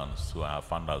kneel down. So I have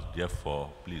found out,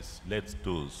 therefore, please let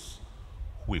those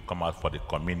who will come out for the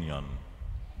communion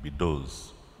be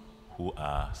those who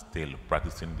are still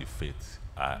practicing the faith,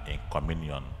 are in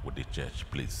communion with the church,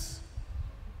 please.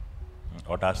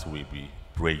 Others will be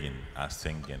praying and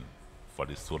singing for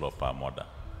the soul of our mother,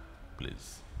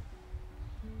 please.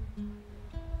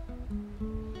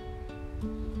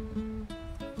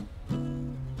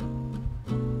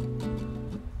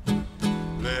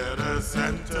 Let us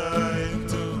enter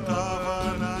into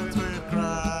covenant with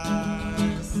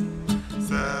Christ,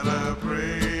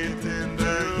 celebrating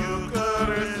the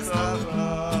Eucharist of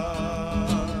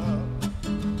love.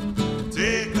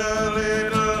 Take a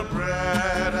little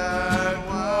bread and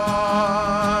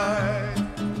wine,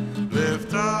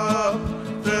 lift up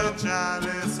the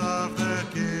chalice of the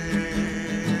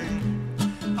King.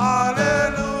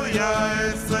 Hallelujah,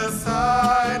 it's the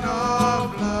sign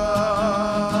of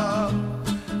love.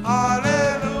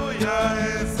 Hallelujah,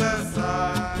 it's a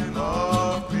sign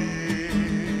of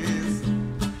peace.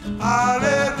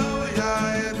 Hallelujah,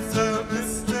 it's a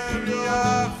mystery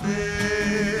of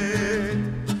faith.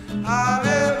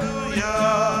 Hallelujah,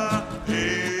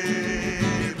 amen.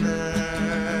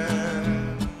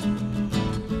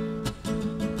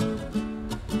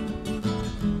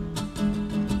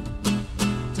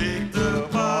 Take the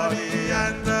body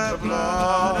and the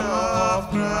blood of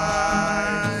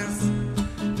Christ,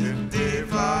 in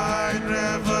divine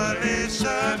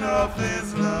revelation of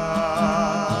His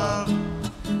love.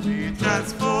 Be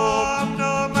transformed,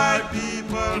 O my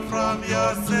people, from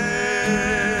your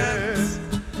sins,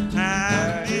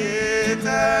 and eat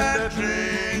and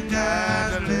drink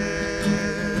and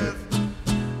live.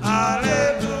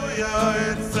 Hallelujah,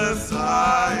 it's a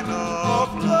sign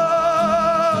of love.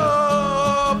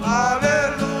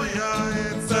 Hallelujah,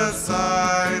 it's a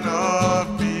sign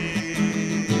of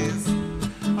peace.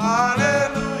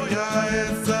 Hallelujah,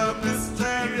 it's a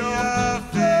mystery of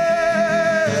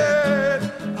faith.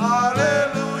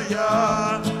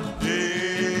 Hallelujah,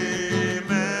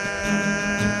 amen.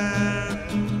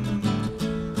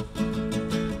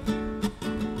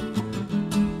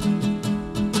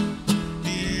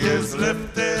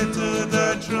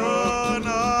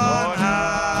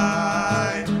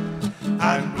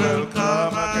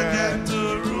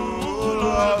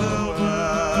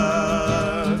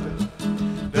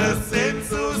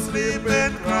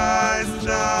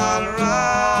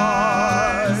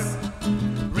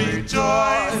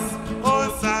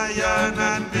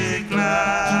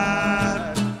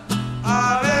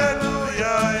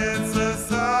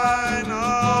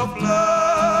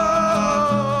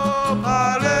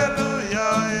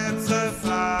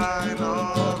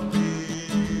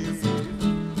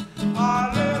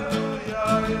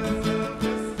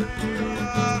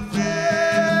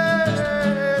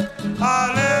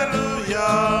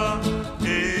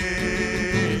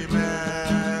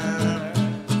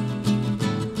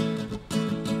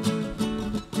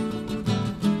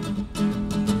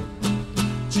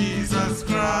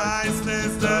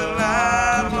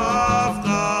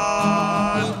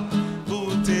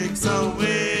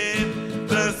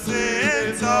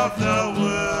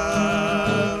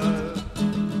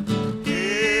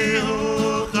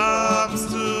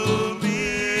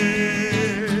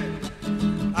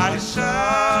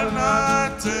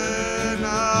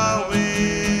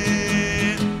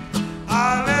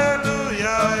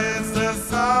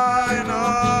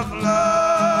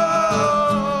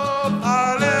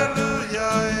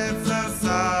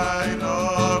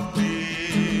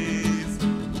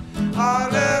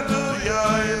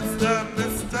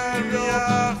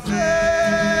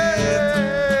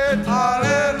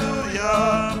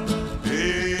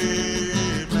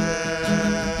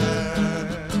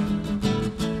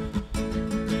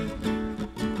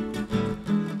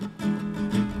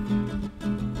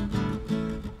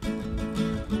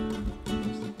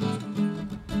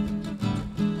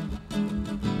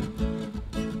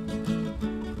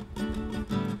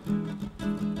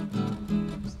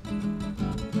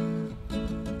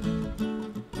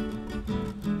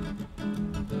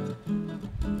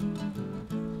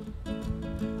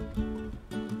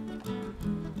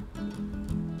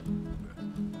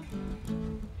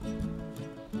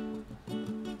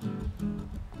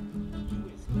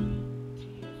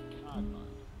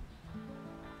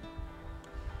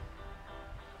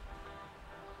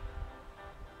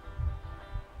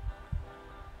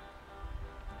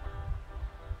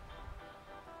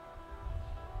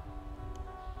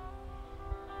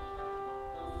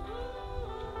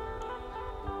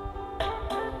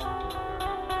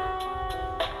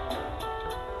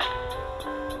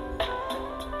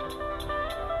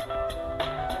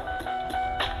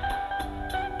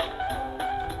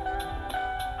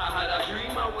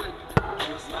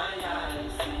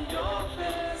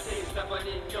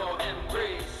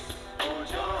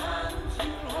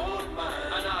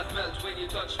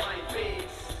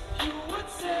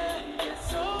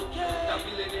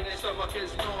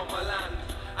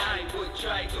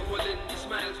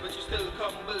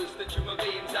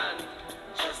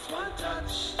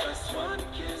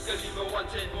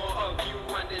 wanting more of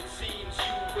you, and it seems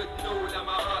you would know that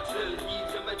my heart still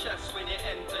heaves in my chest when you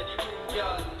enter the room,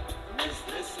 girl. Is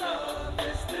this love?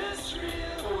 Is this real?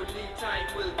 Only time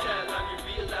will tell and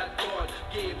reveal that God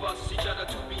gave us each other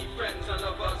to be friends and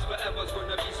lovers. Forever's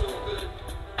gonna be so good.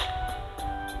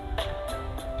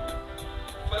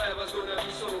 Forever's gonna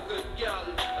be so good, girl.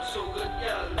 So good,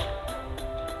 girl.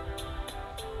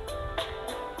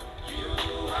 You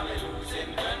have me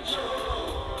losing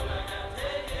control. I can't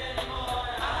take it anymore.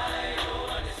 I don't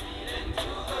want this feeling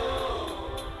to go.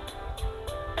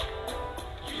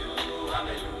 You have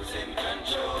me losing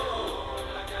control.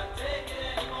 I can't take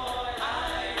it anymore.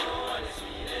 I don't want this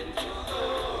feeling to go.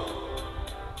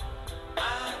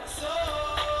 And so,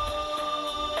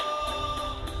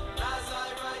 as I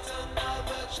write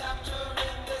another chapter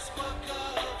in this book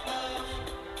of love,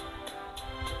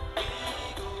 we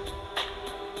go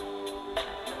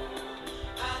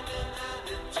hand in hand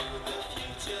into the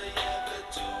future, yeah, the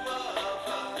two of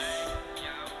us.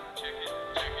 Check it.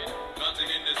 Nothing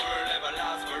in this world ever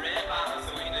lasts forever.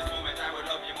 So in this moment I will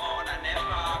love you more than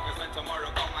ever. Cause when tomorrow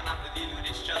come and have to deal with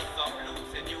this just of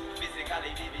losing you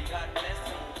physically, baby, God bless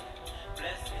me.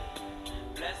 Bless me,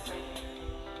 bless me.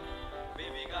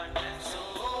 Baby, God bless me. So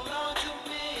hold on to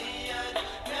me and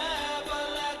never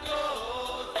let go.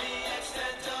 The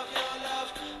extent of your love,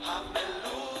 have me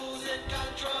losing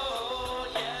control.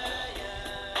 Yeah.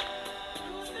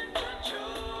 Losing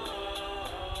control.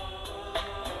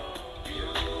 You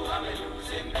have me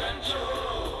losing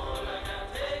control. I can't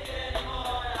take it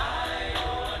anymore. I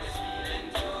don't want this feeling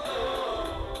to go.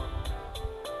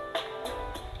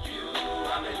 You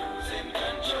have me losing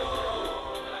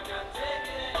control. I can't take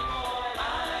it anymore.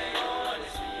 I don't want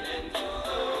this feeling to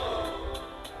go.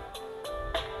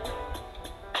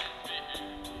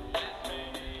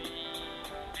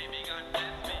 Baby, God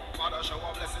bless me. Father,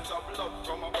 shower blessings of love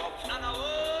from above.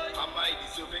 Am I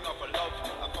deserving of a love?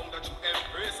 I found that you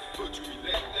embrace, but you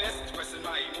relentless. Expressing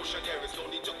my emotion, there is no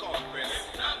need to compress.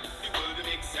 The world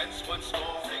makes sense once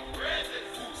more.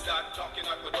 Who's that knocking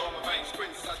at my door? My mind's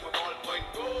prince as my ballpoint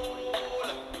goal.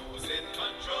 Losing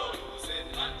control.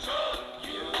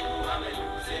 You have me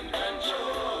losing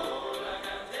control. I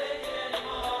can't take it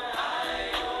anymore. I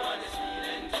don't want this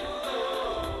feeling to go.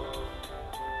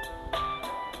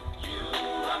 You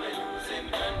have me losing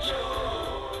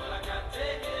control. I can't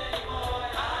take it anymore.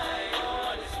 I don't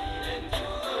want this feeling to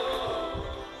go.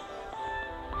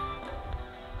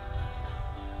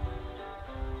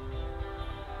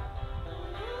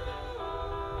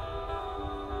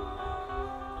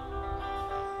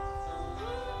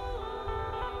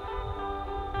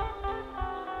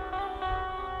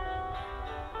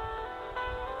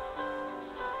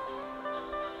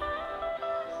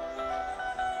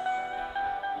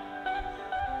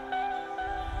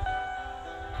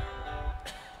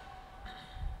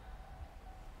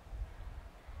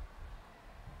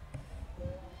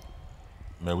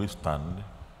 May we stand,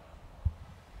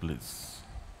 please.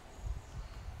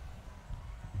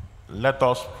 Let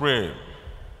us pray.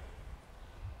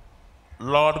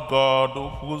 Lord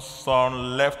God, whose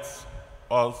Son left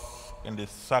us in the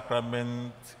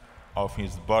sacrament of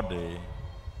his body,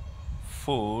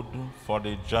 food for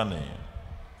the journey,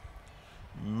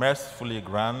 mercifully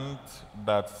grant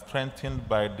that, strengthened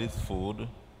by this food,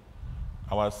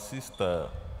 our sister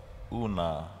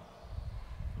Una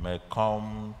may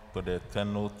come to the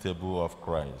eternal table of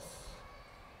Christ,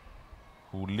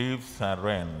 who lives and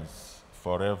reigns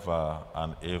forever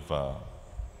and ever.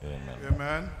 Amen.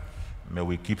 Amen. May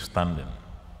we keep standing.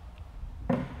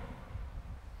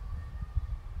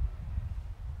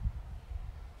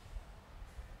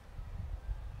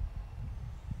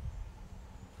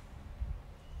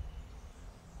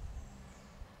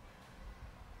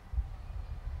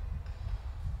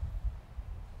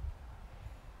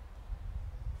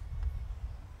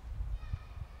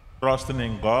 Trusting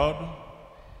in God,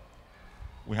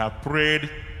 we have prayed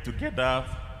together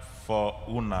for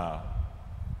Una,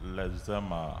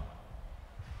 Lezama,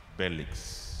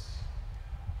 Belix.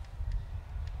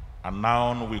 And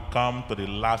now we come to the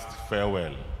last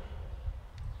farewell.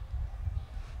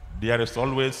 There is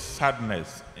always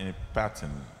sadness in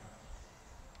parting,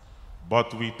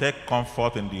 but we take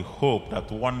comfort in the hope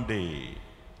that one day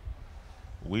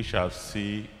we shall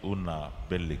see Una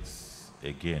Belix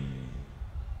again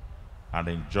and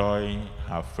enjoy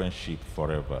her friendship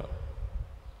forever.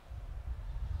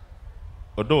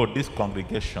 Although this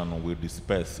congregation will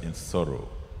disperse in sorrow,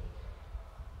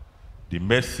 the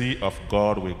mercy of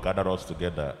God will gather us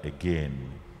together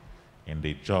again in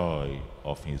the joy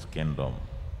of his kingdom.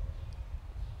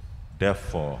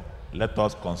 Therefore, let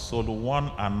us console one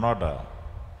another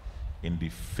in the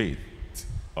faith faith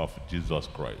of Jesus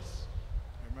Christ.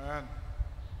 Amen.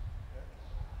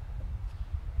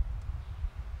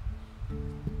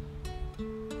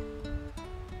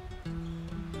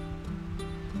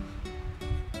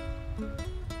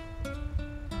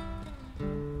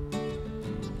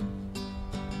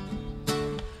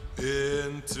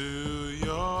 Into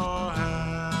your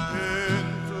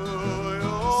hands Into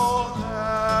your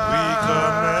hands we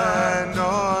commend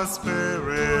our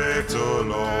spirit, O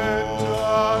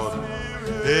Lord.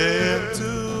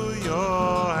 Into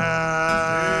your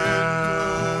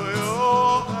hands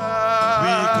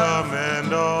we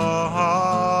commend our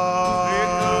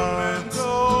hearts,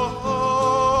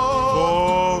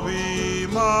 for we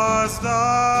must die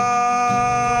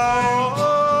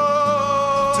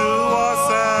to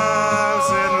ourselves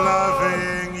in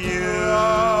loving you.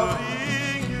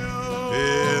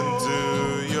 Into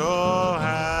your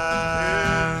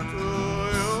hands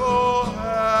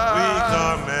we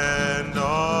commend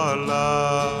our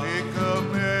love.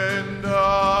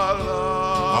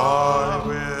 I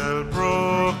will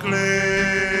proclaim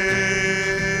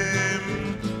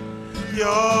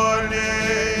your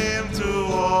name to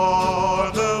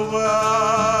all the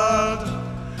world,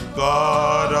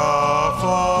 God of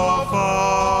our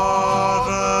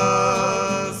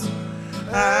fathers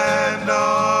and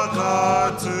our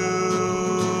God too.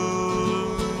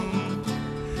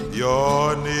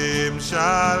 Your name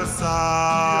shall sound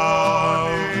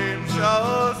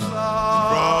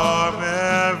from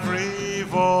every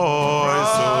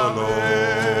voice, O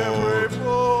Lord.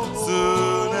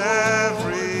 Soon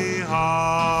every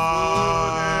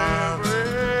heart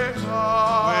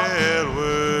will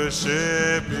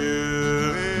worship you.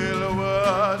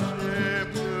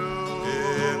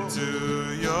 Into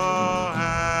your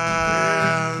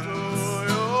hands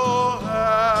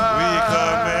we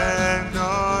commend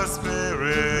our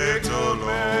spirit, O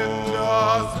Lord.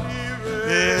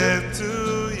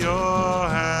 Into your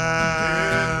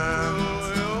hands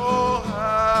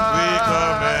we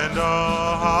commend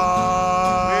our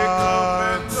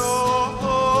hearts,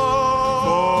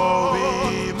 for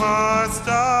we must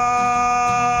die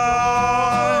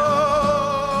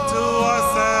to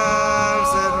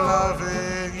ourselves in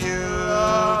loving you.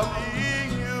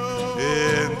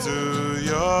 Into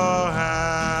your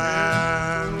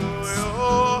hands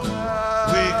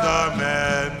we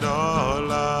commend our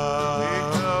love.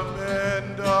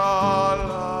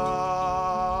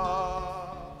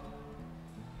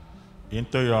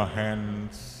 Into your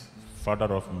hands,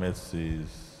 Father of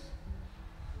mercies,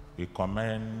 we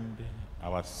commend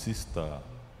our sister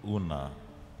Una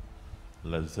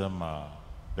Lezama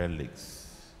Belix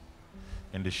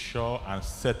in the sure and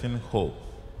certain hope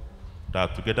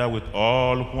that together with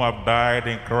all who have died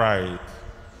in Christ,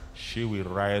 she will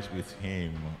rise with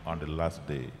him on the last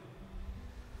day.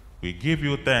 We give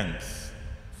you thanks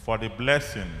for the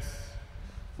blessings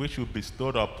which you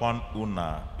bestowed upon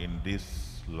Una in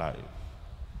this life.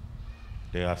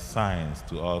 They are signs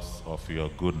to us of your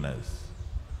goodness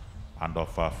and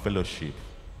of our fellowship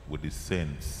with the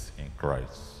saints in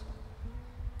Christ.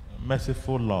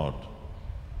 Merciful Lord,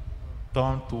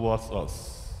 turn towards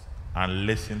us and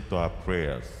listen to our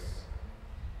prayers.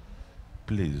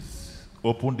 Please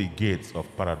open the gates of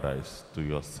paradise to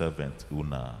your servant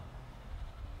Una,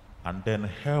 and then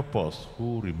help us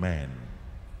who remain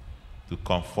to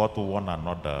comfort one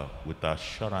another with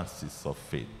assurances of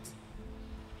faith,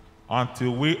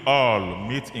 until we all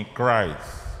meet in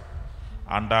Christ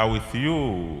and are with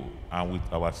you and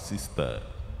with our sister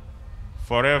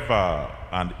forever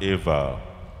and ever.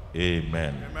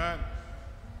 Amen. Amen.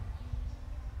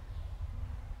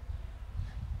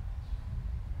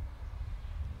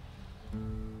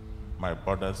 My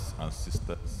brothers and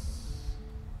sisters,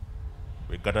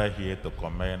 we gather here to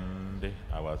commend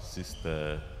our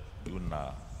sister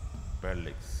Una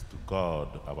Belix to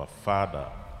God, our Father,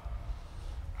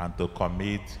 and to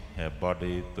commit her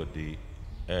body to the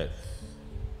earth.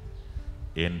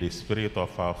 In the spirit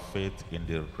of our faith in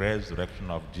the resurrection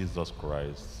of Jesus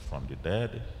Christ from the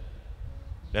dead,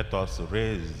 let us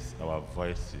raise our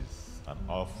voices and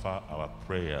offer our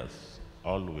prayers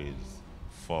always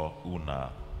for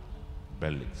Una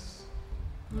Belix.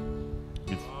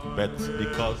 But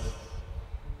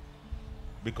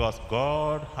because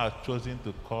God has chosen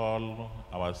to call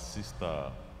our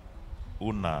sister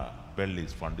Una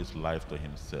Belix from this life to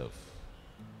himself,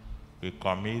 we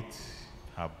commit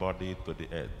her body to the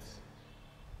earth.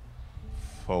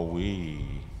 For we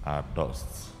are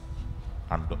dust,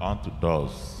 and unto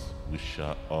dust we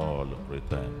shall all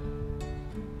return.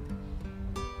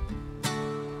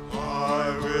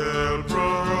 I will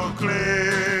proclaim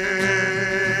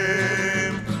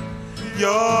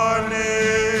your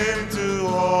name to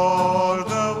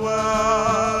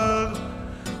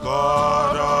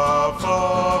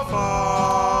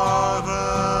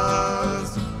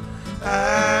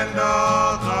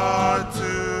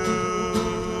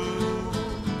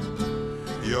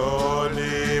Your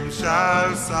name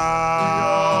shall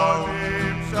sound. Your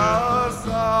name shall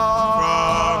sound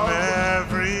From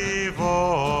every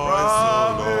voice,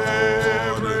 from O Lord.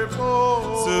 every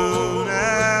voice. Soon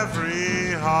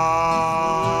every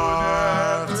heart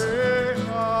Every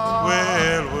heart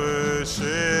will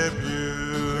worship you.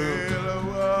 will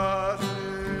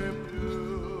worship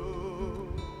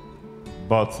you.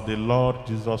 But the Lord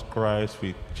Jesus Christ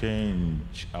will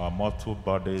change our mortal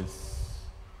bodies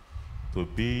to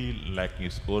be like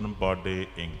his own body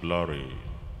in glory.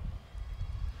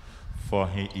 For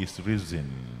he is risen.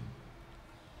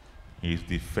 He is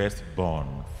the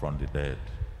firstborn from the dead.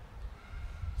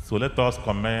 So let us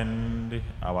commend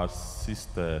our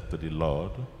sister to the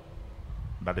Lord,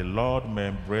 that the Lord may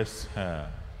embrace her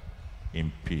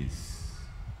in peace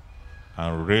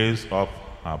and raise up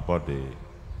her body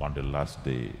on the last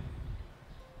day.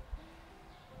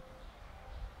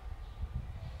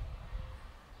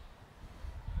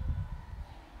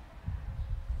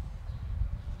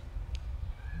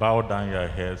 Bow down your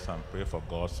heads and pray for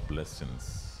God's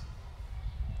blessings.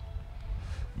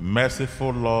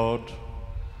 Merciful Lord,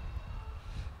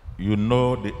 you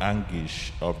know the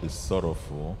anguish of the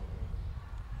sorrowful.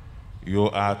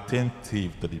 You are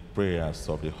attentive to the prayers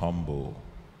of the humble.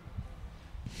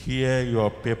 Hear your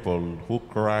people who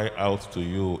cry out to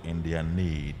you in their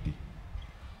need,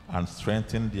 and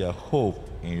strengthen their hope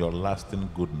in your lasting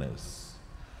goodness.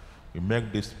 We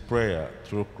make this prayer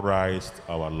through Christ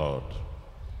our Lord.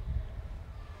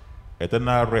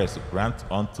 Eternal rest grant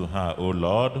unto her, O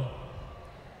Lord.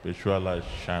 Perpetual light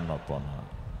shine upon her.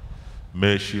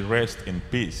 May she rest in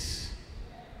peace.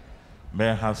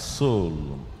 May her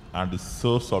soul and the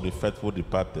souls of the faithful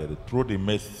departed, through the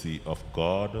mercy of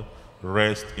God,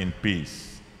 rest in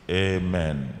peace.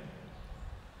 Amen.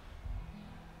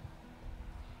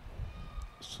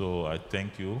 So I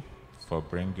thank you for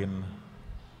bringing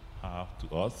her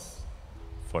to us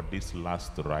for this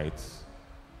last rites.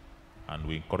 And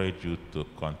we encourage you to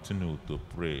continue to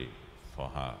pray for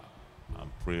her and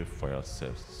pray for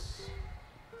yourselves.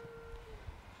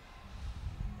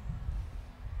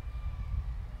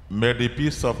 May the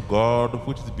peace of God,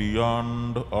 which is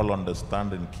beyond all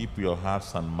understanding, keep your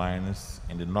hearts and minds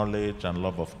in the knowledge and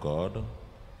love of God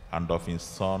and of his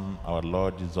Son, our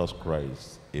Lord Jesus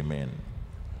Christ. Amen.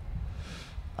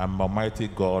 And Almighty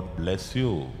God bless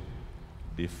you,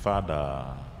 the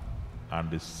Father and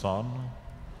the Son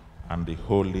and the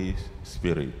Holy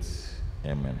Spirit.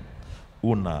 Amen.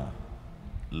 Una,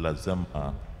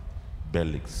 Lezama,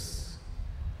 Belix.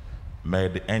 May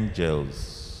the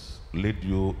angels lead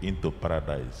you into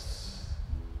paradise.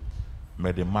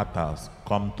 May the martyrs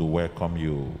come to welcome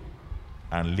you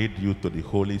and lead you to the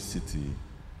holy city,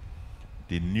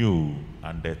 the new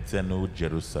and eternal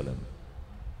Jerusalem.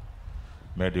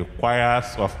 May the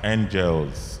choirs of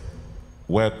angels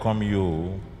welcome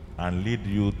you and lead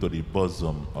you to the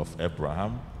bosom of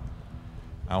Abraham,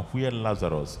 and where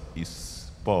Lazarus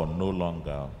is poor no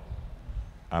longer,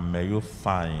 and may you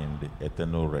find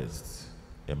eternal rest.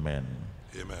 Amen.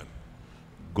 Amen.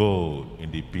 Go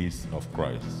in the peace of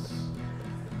Christ.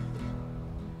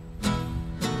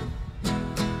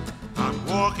 I'm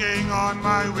walking on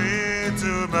my way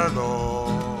to my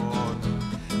Lord,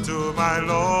 to my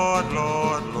Lord,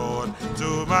 Lord, Lord,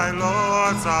 to my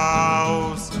Lord's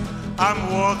house.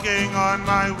 I'm walking on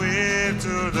my way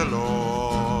to the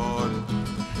Lord,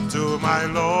 to my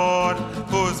Lord,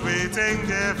 who's waiting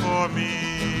there for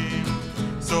me.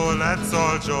 So let's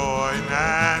all join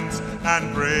hands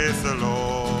and praise the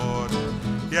Lord.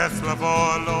 Yes, love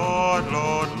our Lord,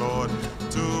 Lord, Lord,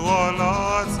 to our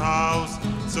Lord's house.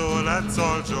 So let's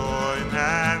all join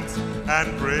hands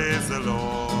and praise the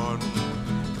Lord.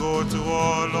 Go to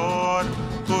our Lord,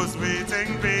 who's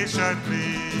waiting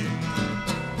patiently.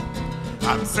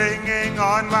 I'm singing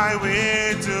on my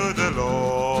way to the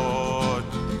Lord,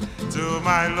 to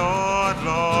my Lord,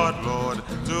 Lord, Lord,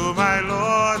 to my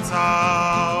Lord's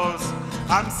house.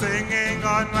 I'm singing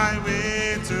on my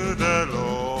way to the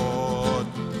Lord,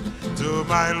 to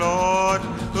my Lord,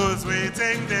 who's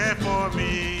waiting there for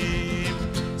me.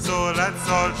 So let's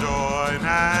all join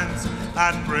hands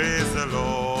and praise the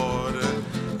Lord.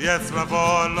 Yes, love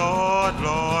our Lord,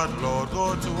 Lord, Lord,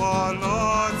 go to our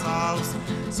Lord's house.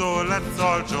 So let's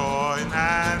all join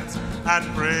hands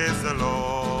and praise the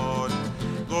Lord.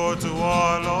 Go to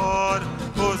our Lord,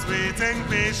 who's waiting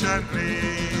patiently.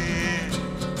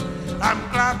 I'm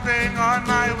clapping on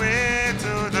my way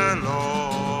to the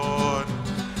Lord,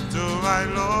 to my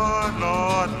Lord,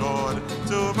 Lord, Lord,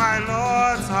 to my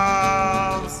Lord's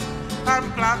house.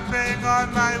 I'm clapping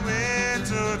on my way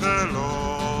to the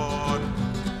Lord,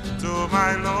 to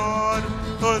my Lord,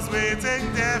 who's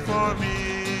waiting there for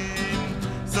me.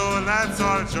 So let's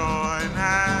all join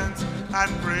hands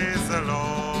and praise the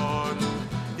Lord.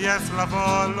 Yes, love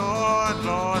our Lord,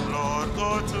 Lord, Lord.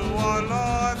 Go to our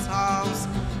Lord's house.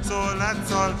 So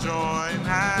let's all join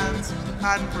hands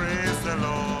and praise the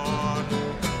Lord.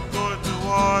 Go to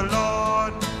our Lord.